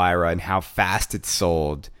Elvira and how fast it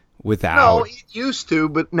sold without? No, it used to,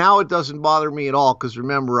 but now it doesn't bother me at all, because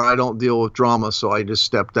remember, I don't deal with drama, so I just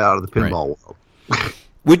stepped out of the pinball world.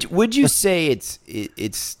 Would you say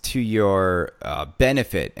it's to your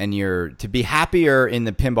benefit and to be happier in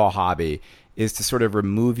the pinball hobby is to sort of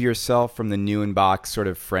remove yourself from the new in-box sort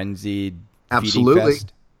of frenzied Absolutely. feeding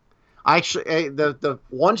fest? Actually, the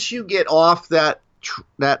once you get off that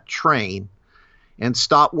train and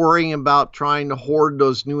stop worrying about trying to hoard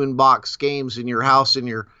those new in-box games in your house, in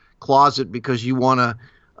your closet, because you want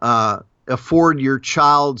to afford your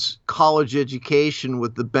child's college education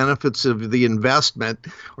with the benefits of the investment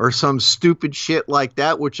or some stupid shit like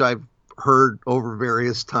that, which I've heard over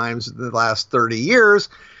various times in the last 30 years,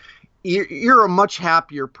 you're a much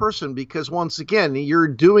happier person, because once again, you're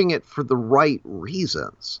doing it for the right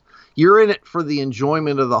reasons. You're in it for the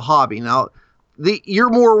enjoyment of the hobby. Now, you're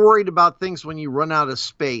more worried about things when you run out of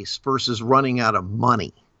space versus running out of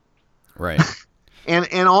money. Right. And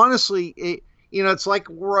honestly, it's like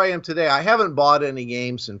where I am today. I haven't bought any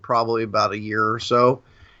games in probably about a year or so.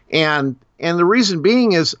 And the reason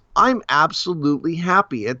being is I'm absolutely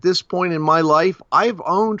happy. At this point in my life, I've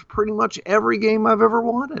owned pretty much every game I've ever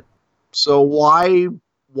wanted. So why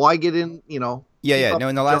get in, Yeah. No,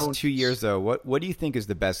 in the last 2 years, though, what do you think is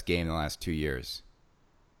the best game in the last 2 years?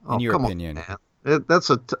 In your opinion? On, man.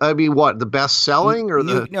 The best selling or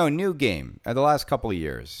new game the last couple of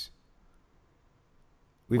years?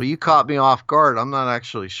 Well, you caught me off guard. I'm not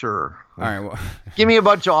actually sure. All right. Well, give me a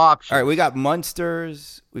bunch of options. All right. We got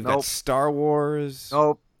Munsters. We've got Star Wars.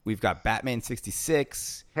 Nope. We've got Batman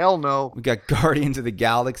 66. Hell no. We got Guardians of the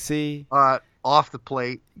Galaxy. Off the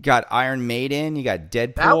plate. Got Iron Maiden. You got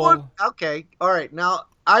Deadpool. That one? Okay. All right. Now,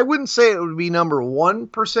 I wouldn't say it would be number one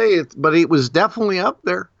per se, but it was definitely up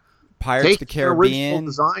there. Pirates of the Caribbean. Original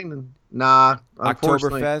design and nah.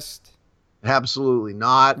 Oktoberfest. Absolutely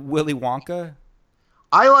not. Willy Wonka.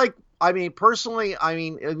 Personally,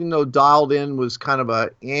 even though Dialed In was kind of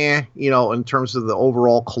in terms of the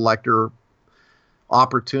overall collector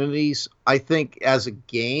opportunities. I think as a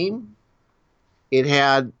game, it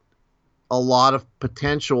had a lot of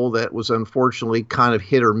potential that was unfortunately kind of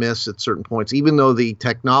hit or miss at certain points, even though the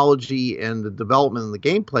technology and the development and the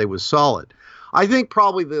gameplay was solid. I think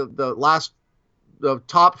probably the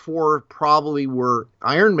top four probably were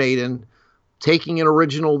Iron Maiden taking an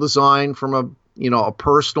original design from a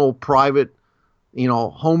personal private,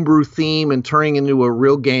 homebrew theme and turning into a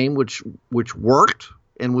real game, which worked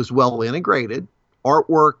and was well integrated,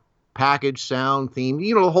 artwork, package, sound, theme,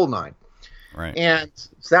 the whole nine. Right. And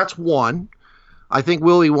that's one. I think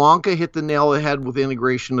Willy Wonka hit the nail on the head with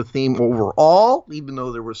integration of theme overall, even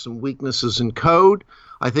though there were some weaknesses in code.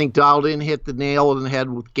 I think Dialed In hit the nail on the head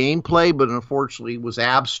with gameplay, but unfortunately was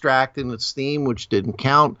abstract in its theme, which didn't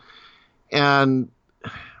count. And,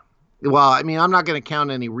 well, I mean, I'm not going to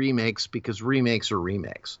count any remakes because remakes are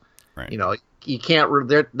remakes. Right. You can't,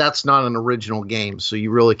 that's not an original game, so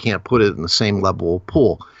you really can't put it in the same level of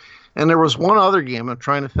pool. And there was one other game I'm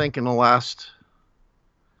trying to think in the last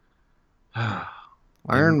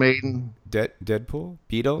Iron Maiden, Deadpool,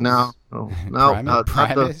 Beatles. No,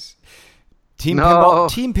 Primus. Team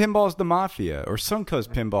Pinball's the Mafia, or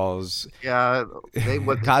Suncoast Pinball's. Yeah, they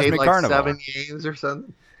Cosmic like Carnival. 7 games or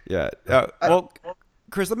something. Yeah. Well,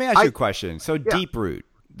 Chris, let me ask you a question. So, Deep Root,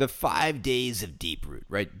 the 5 days of Deep Root,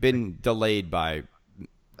 right? Been delayed by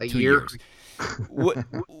a 2 year. Years.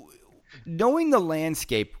 Knowing the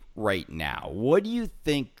landscape right now, what do you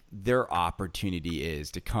think their opportunity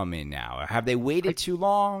is to come in now? Have they waited too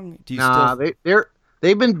long?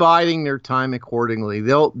 They've been biding their time accordingly.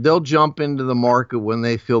 They'll jump into the market when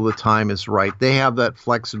they feel the time is right. They have that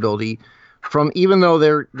flexibility. Even though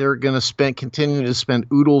they're going to continue to spend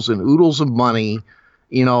oodles and oodles of money,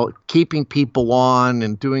 keeping people on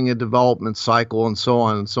and doing a development cycle and so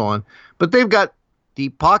on and so on. But they've got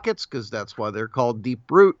deep pockets because that's why they're called Deep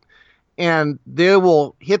Root. And they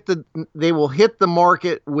will hit the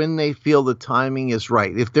market when they feel the timing is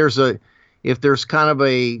right. If there's kind of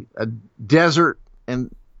a desert and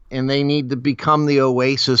they need to become the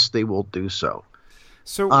oasis, they will do so.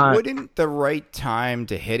 So wouldn't the right time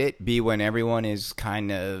to hit it be when everyone is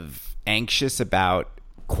kind of anxious about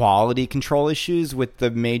quality control issues with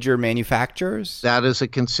the major manufacturers? That is a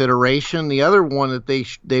consideration. The other one that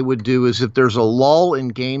they would do is if there's a lull in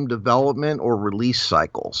game development or release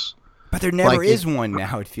cycles. But there never is one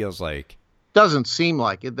now, it feels like. Doesn't seem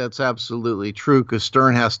like it. That's absolutely true because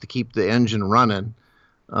Stern has to keep the engine running.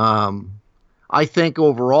 I think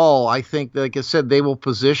overall, like I said, they will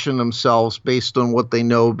position themselves based on what they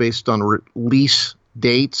know, based on release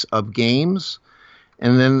dates of games,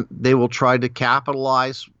 and then they will try to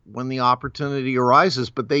capitalize when the opportunity arises.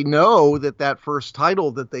 But they know that first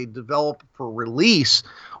title that they develop for release,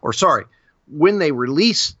 when they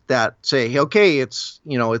release that, say, okay, it's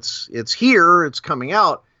here, it's coming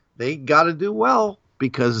out, they got to do well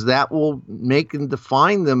because that will make and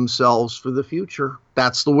define themselves for the future.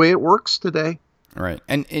 That's the way it works today. Right.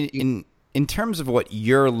 And in terms of what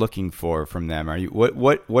you're looking for from them,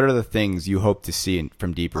 what are the things you hope to see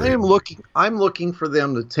from Deep Root? I'm looking for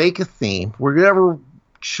them to take a theme, whatever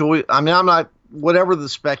choice. I mean, I'm not whatever the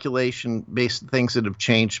speculation based things that have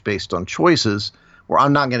changed based on choices, or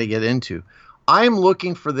I'm not going to get into. I'm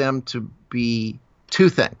looking for them to be two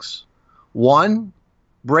things. One,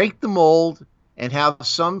 break the mold and have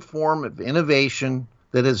some form of innovation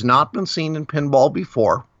that has not been seen in pinball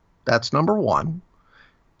before. That's number one.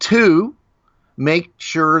 Two, make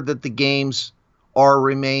sure that the games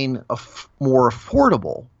remain more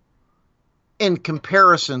affordable in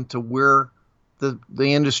comparison to where the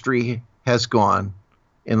industry has gone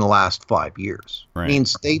in the last 5 years. Right.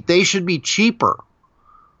 Means they should be cheaper.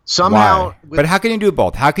 Somehow, but how can you do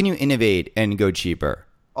both? How can you innovate and go cheaper?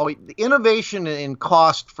 Oh, the innovation and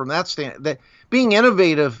cost from that stand. That being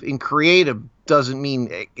innovative and creative doesn't mean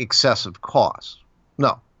excessive cost.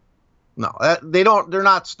 No, they don't. They're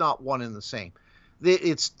not. It's not one and the same.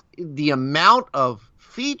 It's the amount of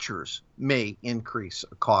features may increase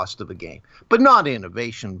the cost of a game, but not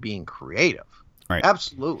innovation being creative. Right.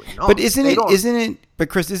 Absolutely. No, but isn't it? But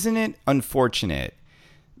Chris, isn't it unfortunate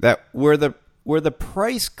that where the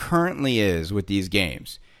price currently is with these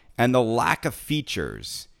games and the lack of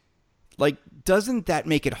features, like, doesn't that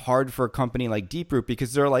make it hard for a company like Deep Root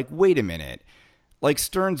because they're like, wait a minute, like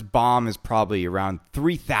Stern's Bomb is probably around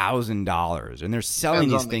 $3,000 and they're selling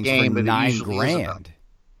these things for $9,000.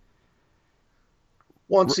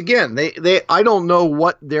 Once again, I don't know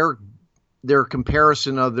what their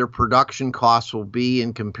comparison of their production costs will be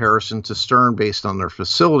in comparison to Stern based on their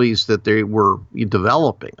facilities that they were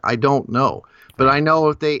developing. I don't know. But I know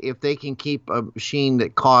if they can keep a machine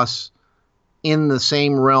that costs in the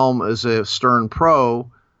same realm as a Stern Pro,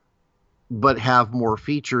 but have more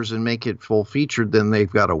features and make it full featured, then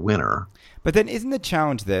they've got a winner. But then isn't the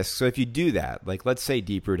challenge this? So if you do that, like let's say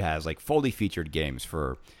Deeproot has like fully featured games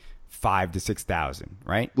for 5,000 to 6,000,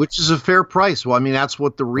 right? Which is a fair price. Well, I mean, that's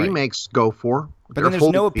what the remakes go for. But then there's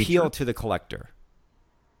no appeal to the collector.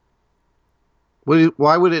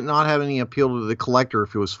 Why would it not have any appeal to the collector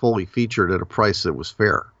if it was fully featured at a price that was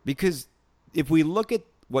fair? Because if we look at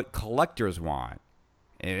what collectors want,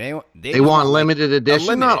 and they want limited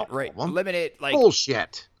edition, limited, like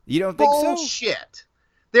bullshit. You don't think so? Bullshit.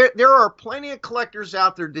 There are plenty of collectors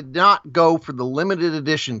out there that did not go for the limited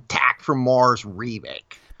edition Attack from Mars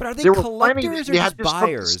remake. But are they collectors or just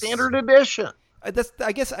buyers? Standard edition.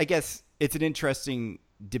 I guess it's an interesting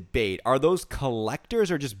debate. Are those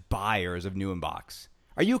collectors or just buyers of new in-box?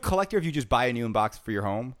 Are you a collector if you just buy a new in-box for your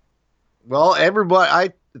home? Well,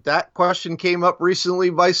 that question came up recently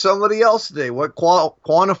by somebody else today. What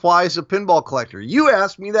quantifies a pinball collector? You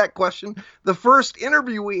asked me that question the first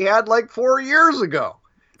interview we had like 4 years ago.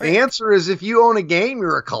 The answer is if you own a game,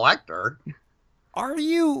 you're a collector. Are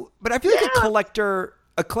you? But I feel like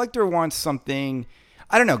a collector wants something.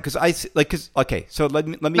 I don't know, okay. So let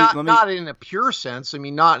me not in a pure sense. I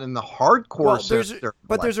mean, not in the hardcore sense.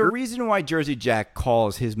 But there's a reason why Jersey Jack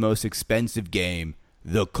calls his most expensive game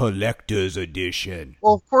the collector's edition.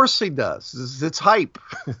 Well, of course he does. It's hype.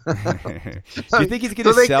 Do you think he's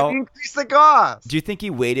going to sell? Can increase the cost. Do you think he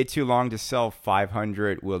waited too long to sell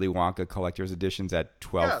 500 Willy Wonka collector's editions at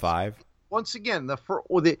 $12.5? Yes. Once again,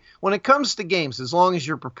 when it comes to games, as long as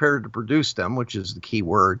you're prepared to produce them, which is the key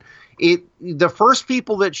word, the first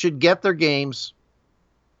people that should get their games,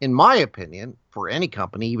 in my opinion, for any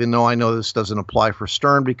company, even though I know this doesn't apply for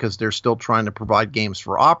Stern because they're still trying to provide games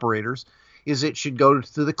for operators, is it should go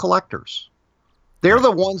to the collectors. They're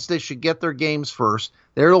the ones that should get their games first.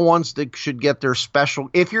 They're the ones that should get their special.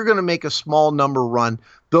 If you're going to make a small number run,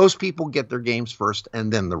 those people get their games first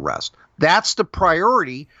and then the rest. That's the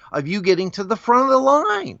priority of you getting to the front of the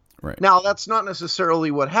line. Right. Now, that's not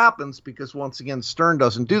necessarily what happens because, once again, Stern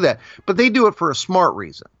doesn't do that. But they do it for a smart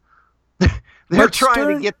reason. They're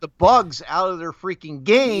trying to get the bugs out of their freaking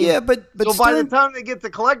game. Yeah, but so by the time they get the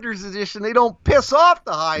collector's edition, they don't piss off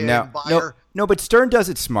the high-end buyer. No, but Stern does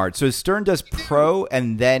it smart. So Stern does Pro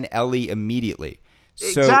and then LE immediately.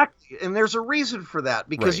 So, exactly, and there's a reason for that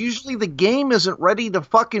because usually the game isn't ready to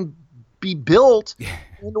fucking be built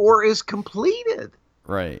or is completed.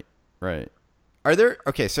 Right. Are there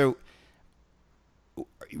so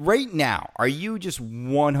right now, are you just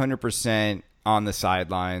 100% on the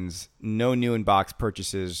sidelines, no new in-box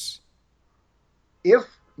purchases?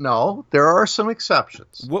 No, there are some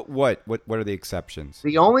exceptions. What are the exceptions?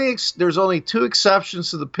 There's only two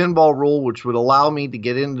exceptions to the pinball rule, which would allow me to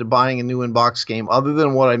get into buying a new in-box game, other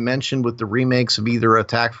than what I mentioned with the remakes of either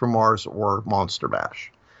Attack from Mars or Monster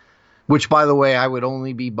Bash. Which, by the way, I would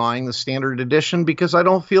only be buying the standard edition because I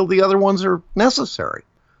don't feel the other ones are necessary.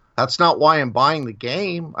 That's not why I'm buying the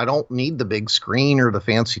game. I don't need the big screen or the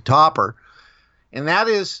fancy topper. And that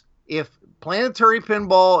is, if Planetary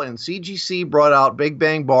Pinball and CGC brought out Big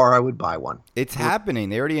Bang Bar, I would buy one. It's happening.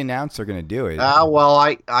 They already announced they're going to do it. Well,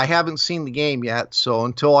 I haven't seen the game yet, so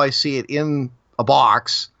until I see it in a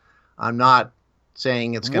box, I'm not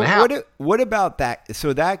saying it's going to happen. What about that?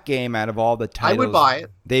 So that game, out of all the titles, I would buy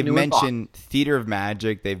it. They've mentioned Theater of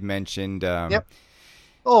Magic. They've mentioned... Yep.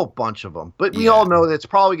 Oh, a bunch of them. But we all know that it's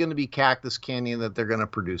probably going to be Cactus Canyon that they're going to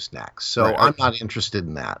produce next. So I'm not interested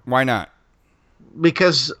in that. Why not?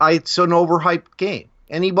 Because it's an overhyped game.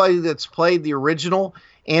 Anybody that's played the original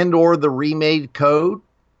and or the remade code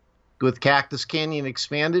with Cactus Canyon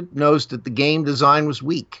Expanded knows that the game design was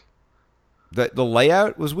weak. The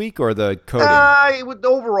layout was weak or the coding?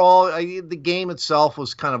 Overall, the game itself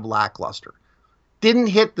was kind of lackluster. Didn't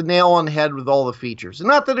hit the nail on the head with all the features. And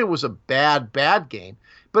not that it was a bad game,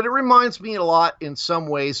 but it reminds me a lot in some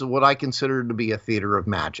ways of what I consider to be a Theater of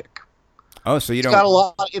Magic. Oh, so it's got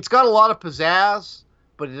a lot of pizzazz,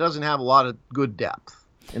 but it doesn't have a lot of good depth,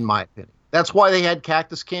 in my opinion. That's why they had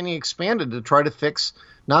Cactus Canyon Expanded, to try to fix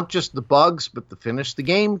not just the bugs, but to finish the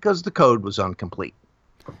game because the code was incomplete.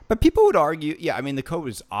 But people would argue, the code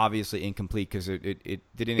was obviously incomplete because it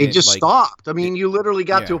didn't. It just stopped. I mean, you literally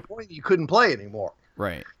got to a point that you couldn't play anymore.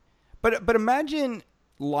 Right. But imagine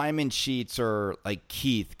Lyman Sheets or like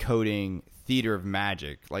Keith coding Theater of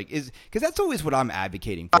Magic, because that's always what I'm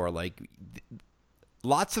advocating for.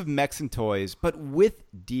 Lots of mechs and toys, but with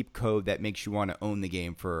deep code that makes you want to own the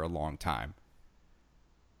game for a long time.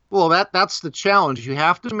 Well, that's the challenge. You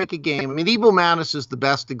have to make a game. I mean, Evil Manus is the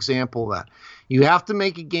best example of that. You have to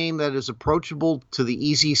make a game that is approachable to the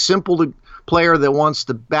easy, simple to player that wants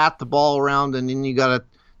to bat the ball around, and then you got to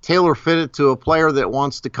tailor fit it to a player that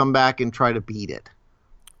wants to come back and try to beat it.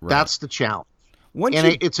 Right. That's the challenge.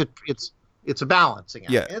 It's a balancing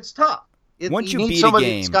act. Yeah. It's tough. Once you need beat somebody a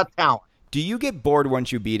game, that's got talent. Do you get bored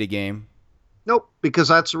once you beat a game? Nope, because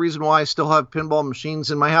that's the reason why I still have pinball machines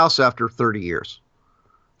in my house after 30 years.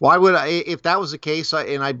 Why would I, if that was the case,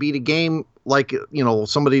 and I beat a game like,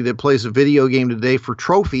 somebody that plays a video game today for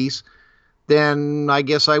trophies, then I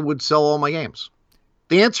guess I would sell all my games.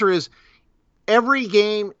 The answer is every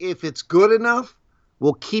game, if it's good enough,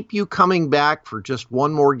 will keep you coming back for just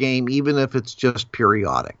one more game, even if it's just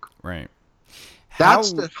periodic. Right.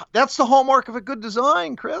 That's the hallmark of a good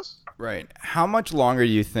design, Chris. Right. How much longer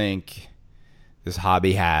do you think this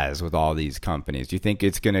hobby has with all these companies? Do you think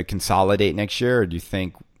it's going to consolidate next year, or do you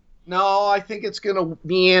think... No, I think it's going to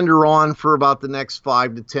meander on for about the next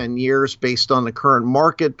 5 to 10 years based on the current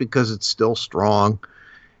market because it's still strong.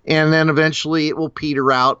 And then eventually it will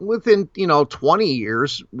peter out. Within, 20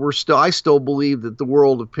 years, I still believe that the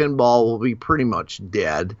world of pinball will be pretty much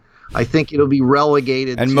dead. I think it'll be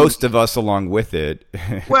relegated. And most of us along with it.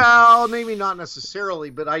 Well, maybe not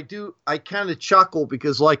necessarily, but I kind of chuckle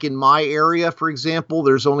because like in my area, for example,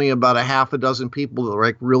 there's only about a half a dozen people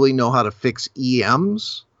that really know how to fix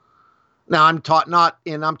EMs. Now I'm talking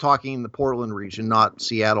in the Portland region, not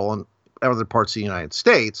Seattle and other parts of the United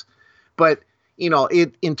States. But,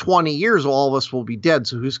 in 20 years, all of us will be dead.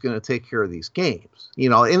 So who's going to take care of these games?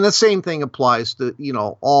 And the same thing applies to,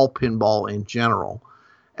 all pinball in general.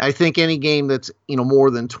 I think any game that's, more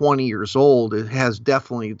than 20 years old, it has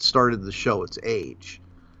definitely started to show its age.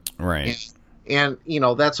 Right. And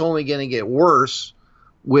that's only going to get worse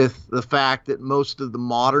with the fact that most of the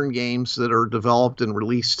modern games that are developed and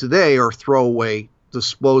released today are throwaway,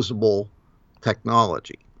 disposable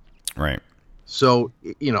technology. Right. So,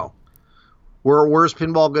 where's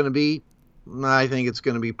pinball going to be? I think it's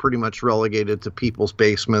going to be pretty much relegated to people's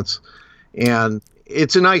basements. And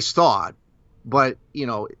it's a nice thought. But,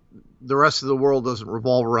 the rest of the world doesn't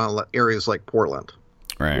revolve around areas like Portland.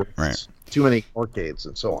 Right, right. Too many arcades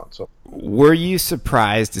and so on. So, were you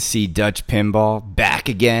surprised to see Dutch pinball back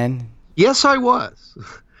again? Yes, I was.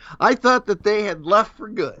 I thought that they had left for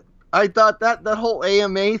good. I thought that whole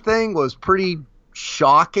AMA thing was pretty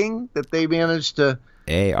shocking that they managed to...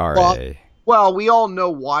 ARA. Well, we all know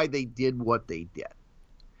why they did what they did.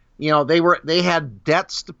 They had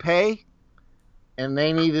debts to pay. And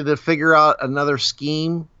they needed to figure out another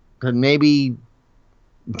scheme to maybe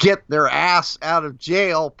get their ass out of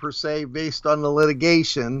jail, per se, based on the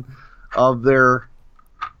litigation of their,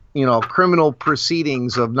 criminal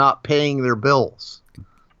proceedings of not paying their bills.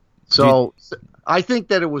 So I think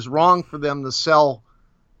that it was wrong for them to sell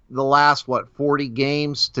the last, 40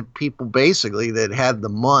 games to people basically that had the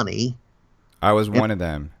money. I was one of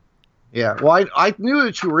them. Yeah, well, I knew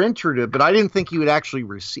that you were interested, but I didn't think you would actually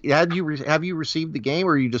receive. Have you received the game,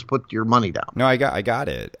 or you just put your money down? No, I got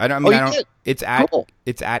it. I don't. Did? It's at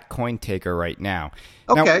CoinTaker right now.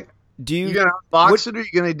 Okay. Now, you gonna unbox it, or are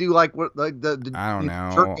you gonna do like what the I don't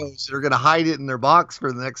know turtles that are gonna hide it in their box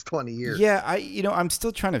for the next 20 years? Yeah, I'm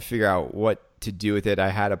still trying to figure out what to do with it. I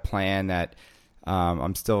had a plan that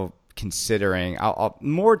I'm still considering. I'll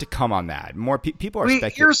more to come on that. More people are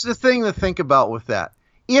speculating. Here's the thing to think about with that.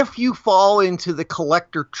 If you fall into the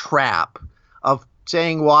collector trap of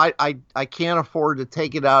saying, well, I can't afford to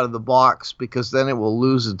take it out of the box because then it will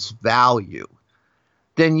lose its value,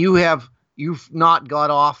 then you've not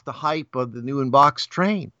got off the hype of the new in-box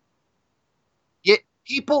train.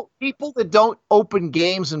 People that don't open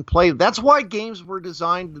games and play, that's why games were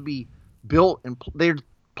designed to be built and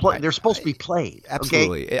they're supposed to be played.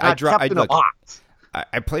 Absolutely. Okay? Kept in a box.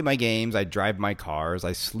 I play my games. I drive my cars.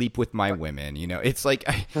 I sleep with my women. It's like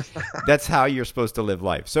that's how you're supposed to live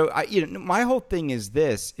life. So my whole thing is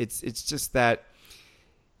this. It's just that,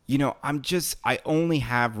 I only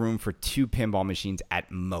have room for 2 pinball machines at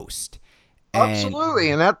most. Absolutely,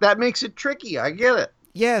 and that makes it tricky. I get it.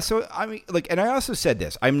 Yeah. So and I also said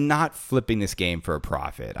this. I'm not flipping this game for a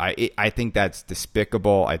profit. I think that's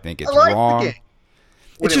despicable. I think it's wrong. The game.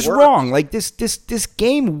 It's just wrong. Like this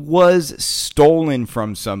game was stolen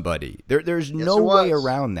from somebody. There's no way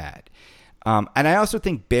around that. And I also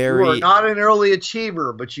think Barry. You were not an early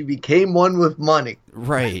achiever, but you became one with money.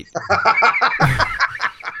 Right.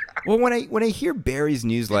 Well, when I hear Barry's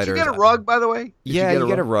newsletters, did you get a rug, by the way? Yeah, you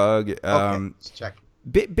get a rug. Okay, let's check.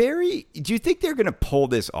 Barry, do you think they're going to pull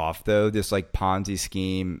this off though? This like Ponzi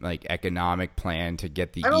scheme, like economic plan to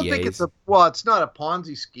get the EAs? I don't think it's not a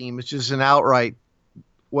Ponzi scheme. It's just an outright,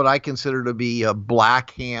 what I consider to be a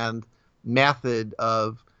black hand method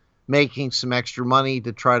of making some extra money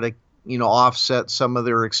to try to, offset some of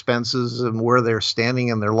their expenses and where they're standing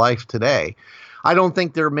in their life today. I don't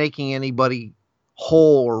think they're making anybody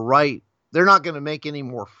whole or right. They're not going to make any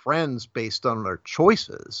more friends based on their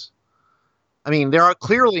choices. I mean, they're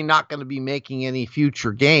clearly not going to be making any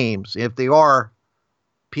future games. If they are,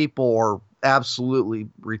 people are absolutely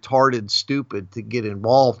retarded, stupid to get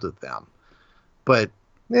involved with them. But,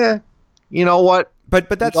 you know what? But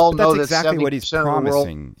that's exactly what he's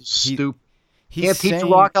promising. He can't teach a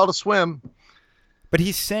rock how to swim. But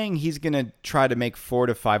he's saying he's going to try to make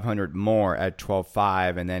 400 to 500 more at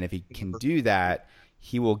 12.5, and then if he can do that,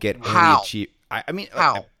 he will get how? cheap.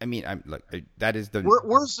 How? Look, that is the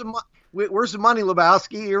where's the money,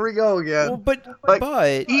 Lebowski? Here we go again. Well,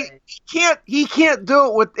 but he can't do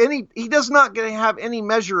it with any. He does not going to have any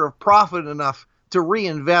measure of profit enough to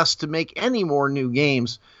reinvest to make any more new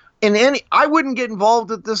games. I wouldn't get involved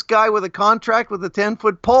with this guy with a contract with a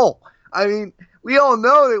 10-foot pole. I mean, we all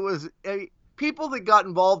know it was people that got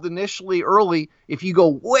involved initially early. If you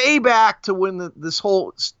go way back to when this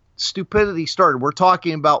whole stupidity started, we're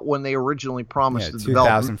talking about when they originally promised to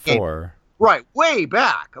develop 2004. Right, way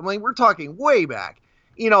back. I mean, we're talking way back.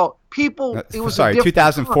 People. It was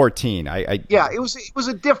 2014. It was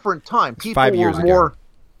a different time. People 5 years were more ago.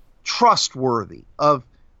 trustworthy of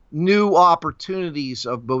new opportunities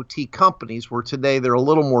of boutique companies, where today they're a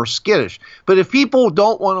little more skittish. But if people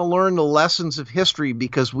don't want to learn the lessons of history,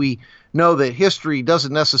 because we know that history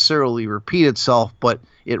doesn't necessarily repeat itself, but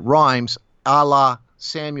it rhymes, a la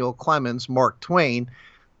Samuel Clemens, Mark Twain,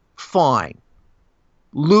 fine.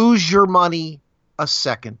 Lose your money a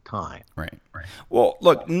second time. Right. Well,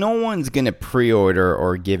 look, no one's going to pre-order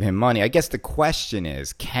or give him money. I guess the question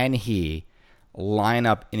is, can he line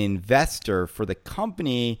up an investor for the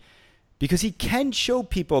company? Because he can show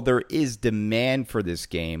people there is demand for this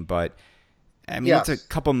game, but it's a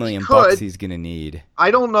couple million bucks he's going to need.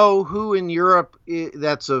 I don't know who in Europe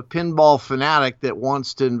that's a pinball fanatic that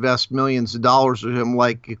wants to invest millions of dollars with him,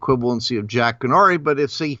 like equivalency of Jack Canary. But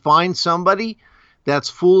if he finds somebody that's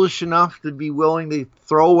foolish enough to be willing to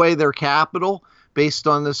throw away their capital based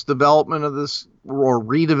on this development of this or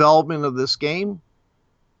redevelopment of this game,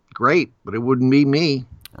 great, but it wouldn't be me.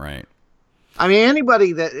 Right. I mean,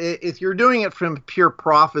 anybody that, if you're doing it from a pure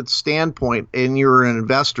profit standpoint and you're an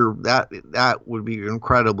investor, that would be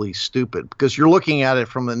incredibly stupid, because you're looking at it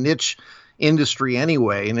from a niche industry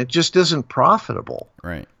anyway, and it just isn't profitable.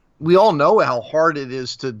 Right. We all know how hard it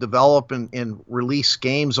is to develop and release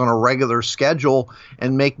games on a regular schedule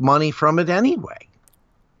and make money from it anyway.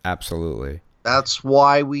 Absolutely. That's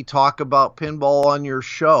why we talk about pinball on your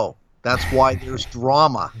show. That's why there's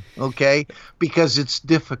drama, okay? Because it's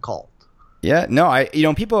difficult. Yeah, no,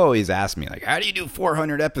 people always ask me, like, how do you do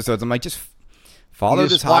 400 episodes? I'm like, just follow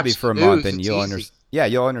this hobby for a month and you'll understand. Yeah,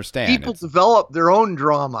 you'll understand. People develop their own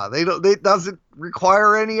drama. It doesn't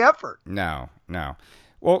require any effort. No.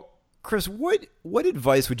 Well, Chris, what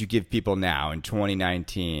advice would you give people now in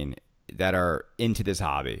 2019 that are into this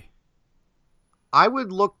hobby? I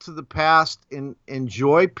would look to the past and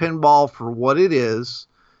enjoy pinball for what it is,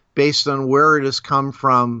 based on where it has come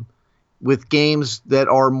from, with games that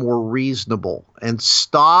are more reasonable, and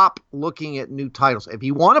stop looking at new titles. If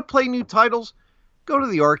you want to play new titles, go to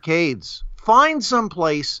the arcades. Find some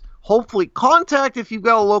place. Hopefully, contact if you've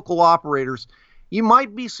got local operators. You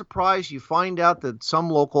might be surprised. You find out that some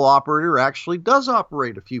local operator actually does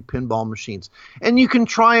operate a few pinball machines, and you can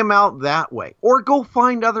try them out that way. Or go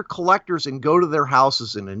find other collectors and go to their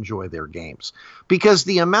houses and enjoy their games. Because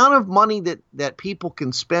the amount of money that people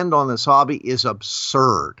can spend on this hobby is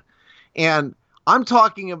absurd. And I'm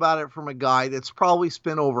talking about it from a guy that's probably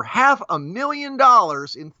spent over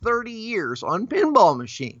 $500,000 in 30 years on pinball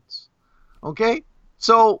machines. Okay?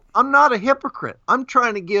 So I'm not a hypocrite. I'm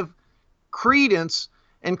trying to give credence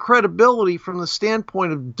and credibility from the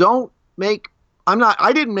standpoint of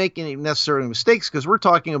I didn't make any necessarily mistakes, because we're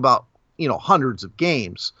talking about, hundreds of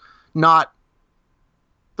games, not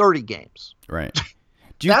 30 games. Right.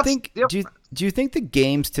 Do you think the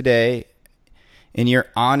games today, in your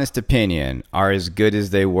honest opinion, are as good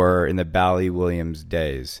as they were in the Bally Williams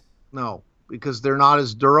days? No, because they're not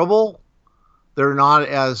as durable. They're not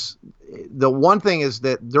as, the one thing is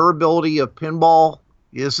that durability of pinball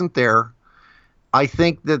isn't there. I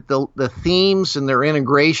think that the themes and their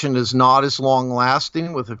integration is not as long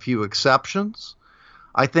lasting, with a few exceptions.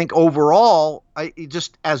 I think overall, I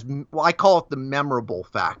call it the memorable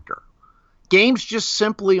factor. Games just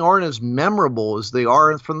simply aren't as memorable as they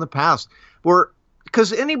are from the past.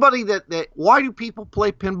 Because anybody why do people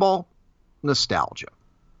play pinball? Nostalgia.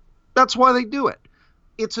 That's why they do it.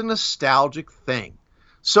 It's a nostalgic thing.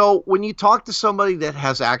 So when you talk to somebody that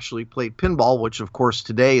has actually played pinball, which of course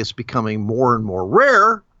today is becoming more and more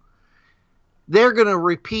rare, they're going to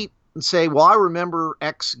repeat and say, well, I remember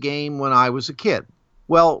X game when I was a kid.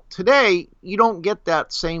 Well, today you don't get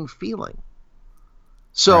that same feeling.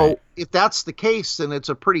 So if that's the case, then it's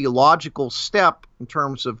a pretty logical step in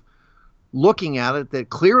terms of looking at it that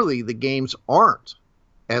clearly the games aren't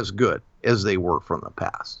as good as they were from the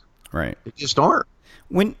past. Right. They just aren't.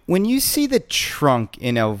 When you see the trunk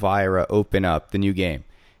in Elvira open up, the new game,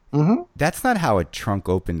 that's not how a trunk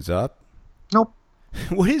opens up. Nope.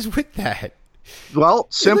 What is with that? Well,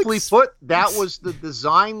 simply put, that was the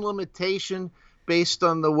design limitation based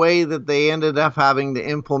on the way that they ended up having to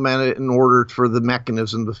implement it in order for the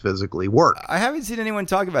mechanism to physically work. I haven't seen anyone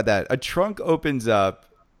talk about that. A trunk opens up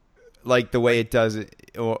like the way it does,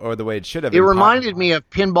 or the way it should have. It reminded me of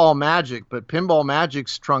Pinball Magic, but Pinball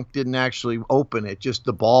Magic's trunk didn't actually open. It just,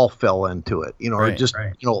 the ball fell into it. Or it just,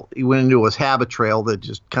 he went into his habit trail that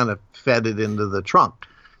just kind of fed it into the trunk.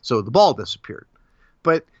 So the ball disappeared.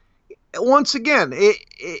 But once again,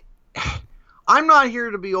 I'm not here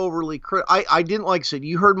to be overly critical. I didn't, like I said,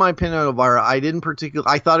 you heard my opinion on Elvira.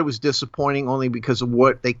 I thought it was disappointing only because of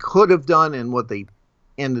what they could have done and what they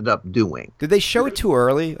ended up doing. Did they show it too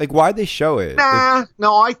early? Like, why'd they show it?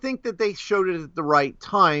 No, I think that they showed it at the right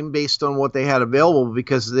time based on what they had available,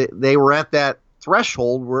 because they were at that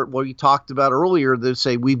threshold where what you talked about earlier. They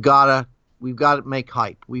say we've got to make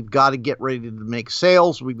hype. We've got to get ready to make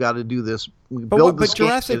sales. We've got to do this. But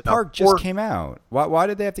Jurassic Park just came out. Why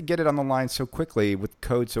did they have to get it on the line so quickly with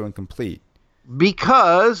code so incomplete?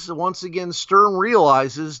 Because once again, Stern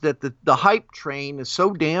realizes that the hype train is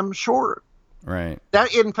so damn short. Right.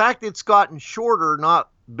 That, in fact, it's gotten shorter, not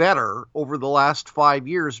better, over the last 5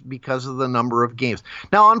 years because of the number of games.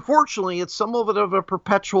 Now, unfortunately, it's somewhat of a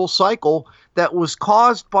perpetual cycle that was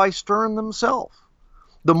caused by Stern themselves.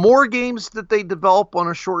 The more games that they develop on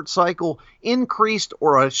a short cycle decreased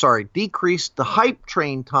the hype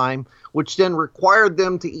train time, which then required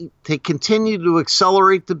them to continue to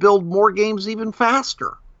accelerate to build more games even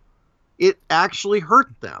faster. It actually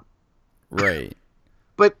hurt them. Right.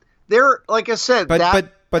 But they're, like I said, but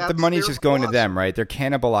the money's just going to them, right? They're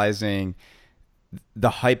cannibalizing the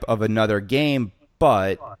hype of another game,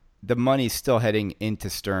 but the money's still heading into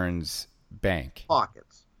Stern's bank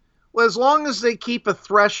pockets. Well, as long as they keep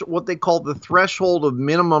what they call the threshold of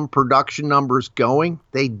minimum production numbers going,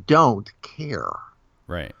 they don't care.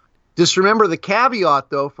 Right. Just remember the caveat,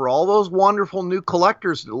 though, for all those wonderful new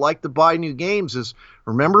collectors that like to buy new games is,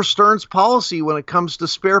 remember Stern's policy when it comes to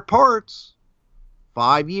spare parts.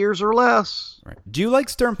 5 years or less. Right. Do you like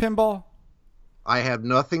Stern Pinball? I have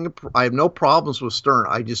no problems with Stern.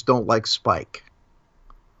 I just don't like Spike.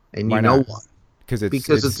 And you know why? Because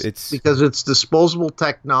it's disposable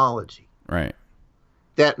technology. Right.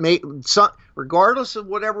 That regardless of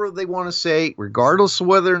whatever they want to say, regardless of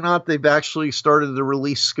whether or not they've actually started to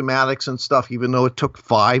release schematics and stuff, even though it took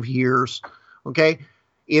 5 years. Okay.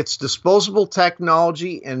 It's disposable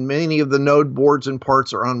technology, and many of the node boards and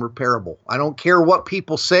parts are unrepairable. I don't care what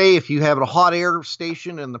people say. If you have a hot air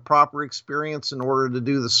station and the proper experience in order to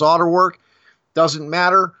do the solder work, doesn't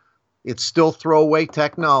matter. It's still throwaway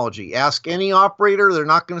technology. Ask any operator. They're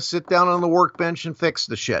not going to sit down on the workbench and fix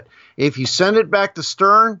the shit. If you send it back to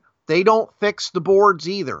Stern, they don't fix the boards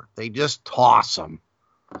either. They just toss them.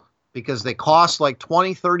 Because they cost like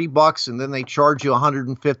 $20-$30, and then they charge you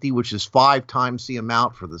 $150, which is 5 times the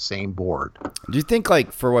amount for the same board. Do you think,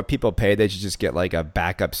 like, for what people pay, they should just get like a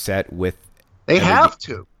backup set with? They have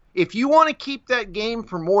to. If you want to keep that game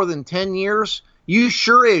for more than 10 years, you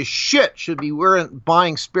sure as shit should be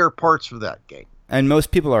buying spare parts for that game. And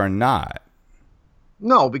most people are not.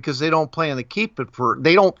 No, because they don't plan to keep it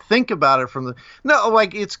they don't think about it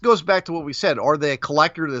it goes back to what we said. Are they a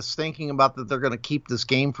collector that's thinking about that they're going to keep this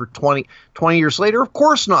game for 20 years later? Of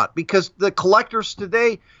course not, because the collectors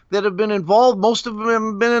today that have been involved, most of them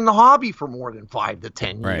have been in the hobby for more than 5 to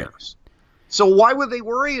 10 years. So why would they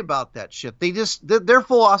worry about that shit? Their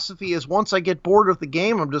philosophy is, once I get bored with the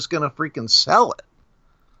game, I'm just going to freaking sell it.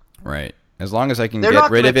 Right. As long as I can get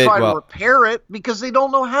rid of it. They're not going to try to repair it because they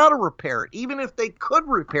don't know how to repair it. Even if they could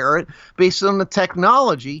repair it based on the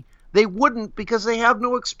technology, they wouldn't, because they have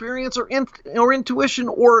no experience or intuition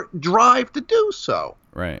or drive to do so.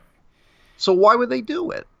 Right. So why would they do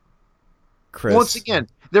it? Chris. Once again,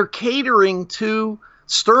 they're catering to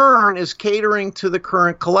Stern is catering to the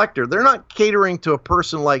current collector. They're not catering to a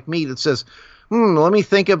person like me that says, let me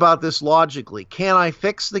think about this logically. Can I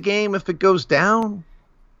fix the game if it goes down?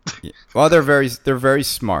 Yeah. Well, they're very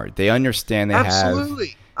smart. They understand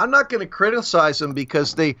Absolutely. I'm not going to criticize them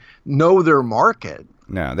because they know their market.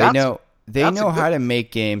 No, They know how to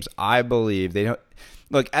make games. I believe they don't.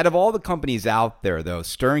 Look, out of all the companies out there, though,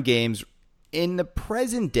 Stern Games in the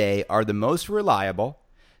present day are the most reliable,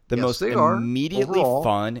 the most immediately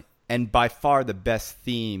fun, and by far the best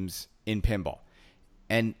themes in pinball.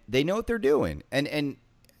 And they know what they're doing. And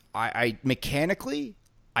I mechanically,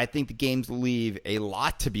 I think the games leave a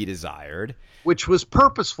lot to be desired. Which was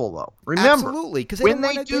purposeful, though. Remember, absolutely, because when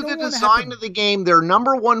they do the design of the game, their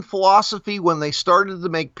number one philosophy when they started to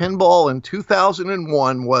make pinball in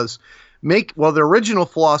 2001 was the original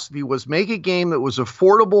philosophy was make a game that was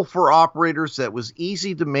affordable for operators, that was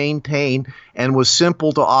easy to maintain, and was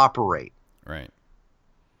simple to operate. Right.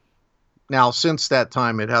 Now, since that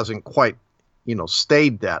time, it hasn't quite,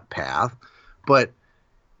 stayed that path, but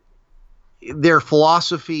their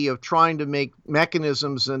philosophy of trying to make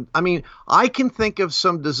mechanisms, and I can think of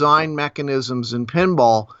some design mechanisms in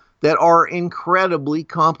pinball that are incredibly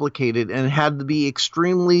complicated and had to be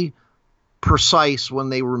extremely precise when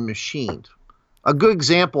they were machined. A good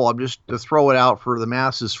example, I'm just to throw it out for the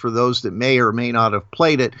masses, for those that may or may not have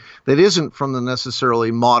played it, that isn't from the necessarily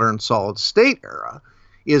modern solid state era,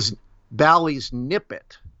 is Bally's Nip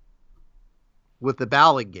It with the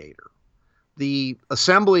Ballygator. The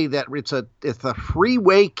assembly that it's a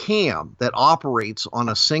freeway cam that operates on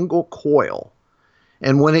a single coil.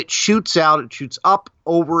 And when it shoots out, it shoots up,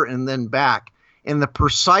 over, and then back. And the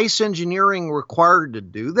precise engineering required to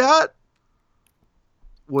do that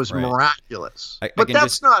was miraculous.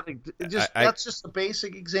 That's just a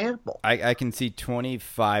basic example. I can see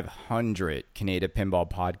 2,500 Canada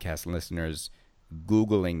Pinball Podcast listeners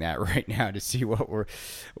Googling that right now to see what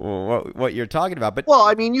you're talking about. But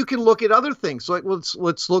you can look at other things. Like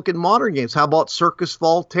let's look at modern games. How about Circus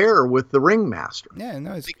Voltaire with the Ringmaster? Yeah,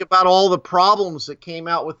 no. Think about all the problems that came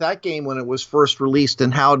out with that game when it was first released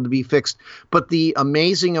and how to be fixed. But the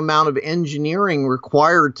amazing amount of engineering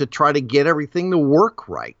required to try to get everything to work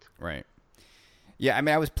right. Right. Yeah,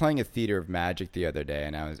 I was playing a Theater of Magic the other day,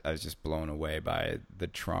 and I was just blown away by the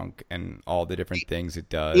trunk and all the different things it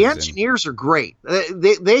does. The engineers are great.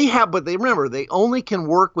 They only can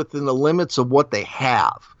work within the limits of what they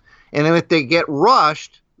have. And if they get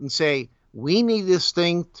rushed and say, we need this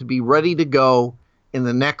thing to be ready to go in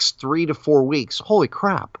the next 3 to 4 weeks, holy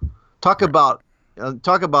crap! Talk about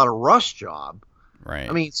a rush job.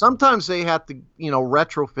 Right. Sometimes they have to,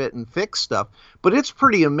 retrofit and fix stuff, but it's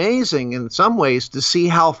pretty amazing in some ways to see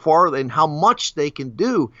how far and how much they can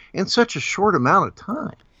do in such a short amount of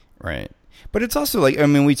time. Right. But it's also like,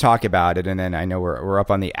 we talk about it, and then I know we're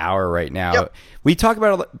up on the hour right now. Yep. We talk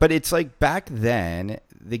about it, but it's like back then,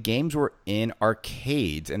 the games were in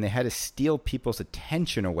arcades, and they had to steal people's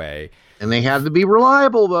attention away. And they had to be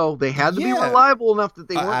reliable, though. They had to be reliable enough that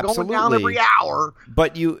they weren't going down every hour.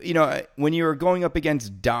 But when you were going up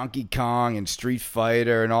against Donkey Kong and Street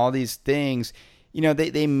Fighter and all these things,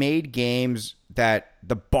 they made games that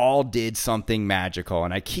the ball did something magical.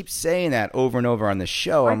 And I keep saying that over and over on the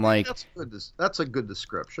show. That's a good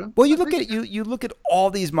description. Well, you look at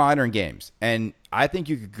all these modern games, and I think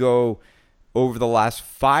you could go over the last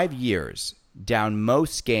 5 years down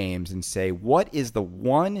most games and say, what is the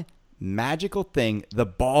one magical thing the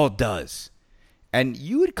ball does? And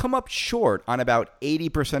you would come up short on about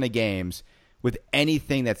 80% of games with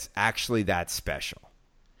anything that's actually that special.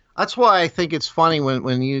 That's why I think it's funny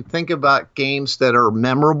when you think about games that are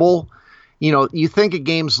memorable. You think of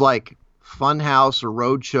games like Funhouse or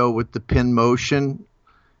Roadshow with the pin motion,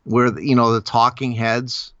 where the talking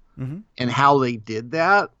heads and how they did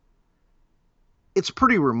that. It's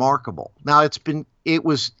pretty remarkable. Now it's been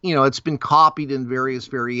copied in various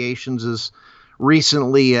variations as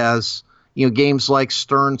recently as games like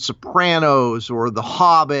Stern Sopranos or The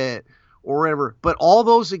Hobbit or whatever. But all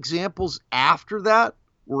those examples after that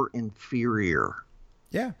were inferior.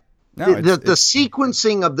 Yeah. No, the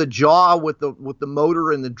sequencing of the jaw with the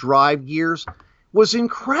motor and the drive gears was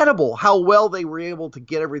incredible. How well they were able to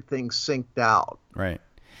get everything synced out. Right.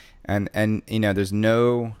 And there's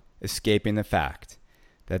no escaping the fact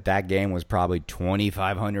that game was probably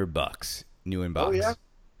 $2,500 new in box. Oh, yeah.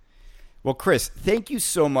 Well, Chris, thank you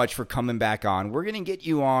so much for coming back on. We're going to get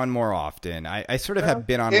you on more often. I sort of have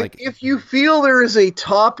been on if you feel there is a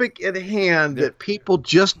topic at hand that people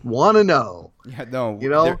just want to know. Yeah,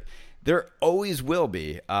 no, there always will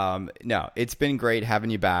be. No, it's been great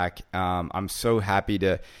having you back. I'm so happy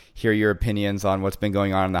to hear your opinions on what's been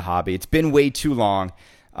going on in the hobby. It's been way too long.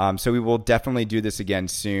 So we will definitely do this again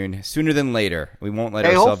sooner than later. We won't let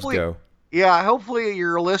ourselves go. Yeah, hopefully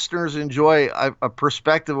your listeners enjoy a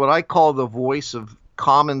perspective, what I call the voice of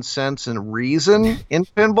common sense and reason in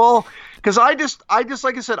pinball. Because I just,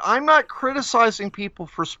 like I said, I'm not criticizing people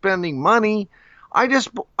for spending money. I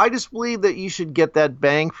just believe that you should get that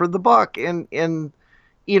bang for the buck, and and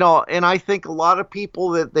I think a lot of people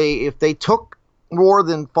that if they took more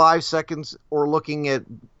than 5 seconds or looking at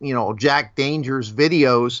Jack Danger's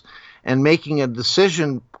videos and making a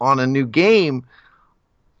decision on a new game,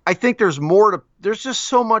 I think there's just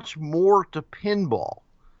so much more to pinball.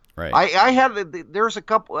 Right. There's a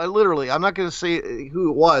couple, I'm not going to say who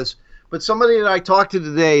it was, but somebody that I talked to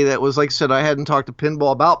today that was, like I said, I hadn't talked to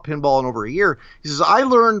pinball about pinball in over a year. He says, I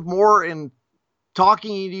learned more in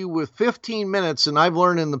talking to you with 15 minutes than I've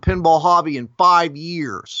learned in the pinball hobby in 5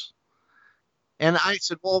 years. And I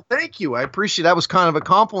said, well, thank you. I appreciate that was kind of a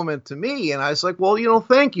compliment to me. And I was like, well,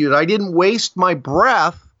 thank you. I didn't waste my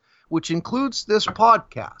breath, which includes this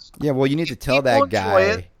podcast. Yeah, well, you need to tell that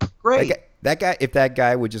guy. Great. That guy, if that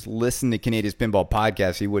guy would just listen to Canadia's Pinball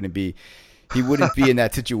Podcast, he wouldn't be in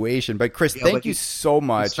that situation. But Chris, thank you so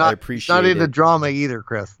much. I appreciate it. Not into drama either,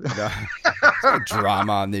 Chris. No, there's no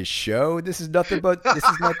drama on this show. This is nothing but just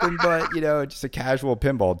a casual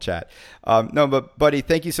pinball chat. No, but buddy,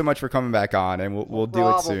 thank you so much for coming back on, and we'll do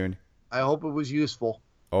it soon. I hope it was useful.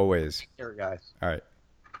 Always. Take care, guys. All right.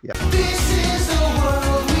 Yeah. This is the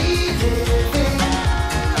world we live in,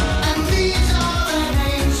 and these are the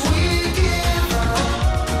names we give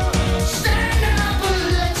up. Stand up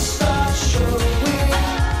and let's start showing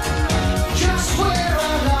just where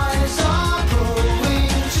our lives are going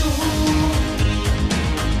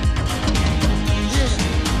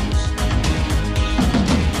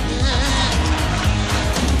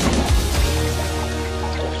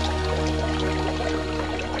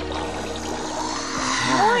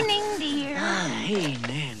Morning, dear. Hey,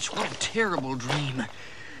 Nance, what a terrible dream.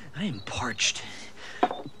 I am parched.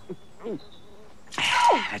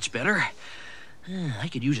 That's better. I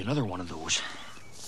could use another one of those.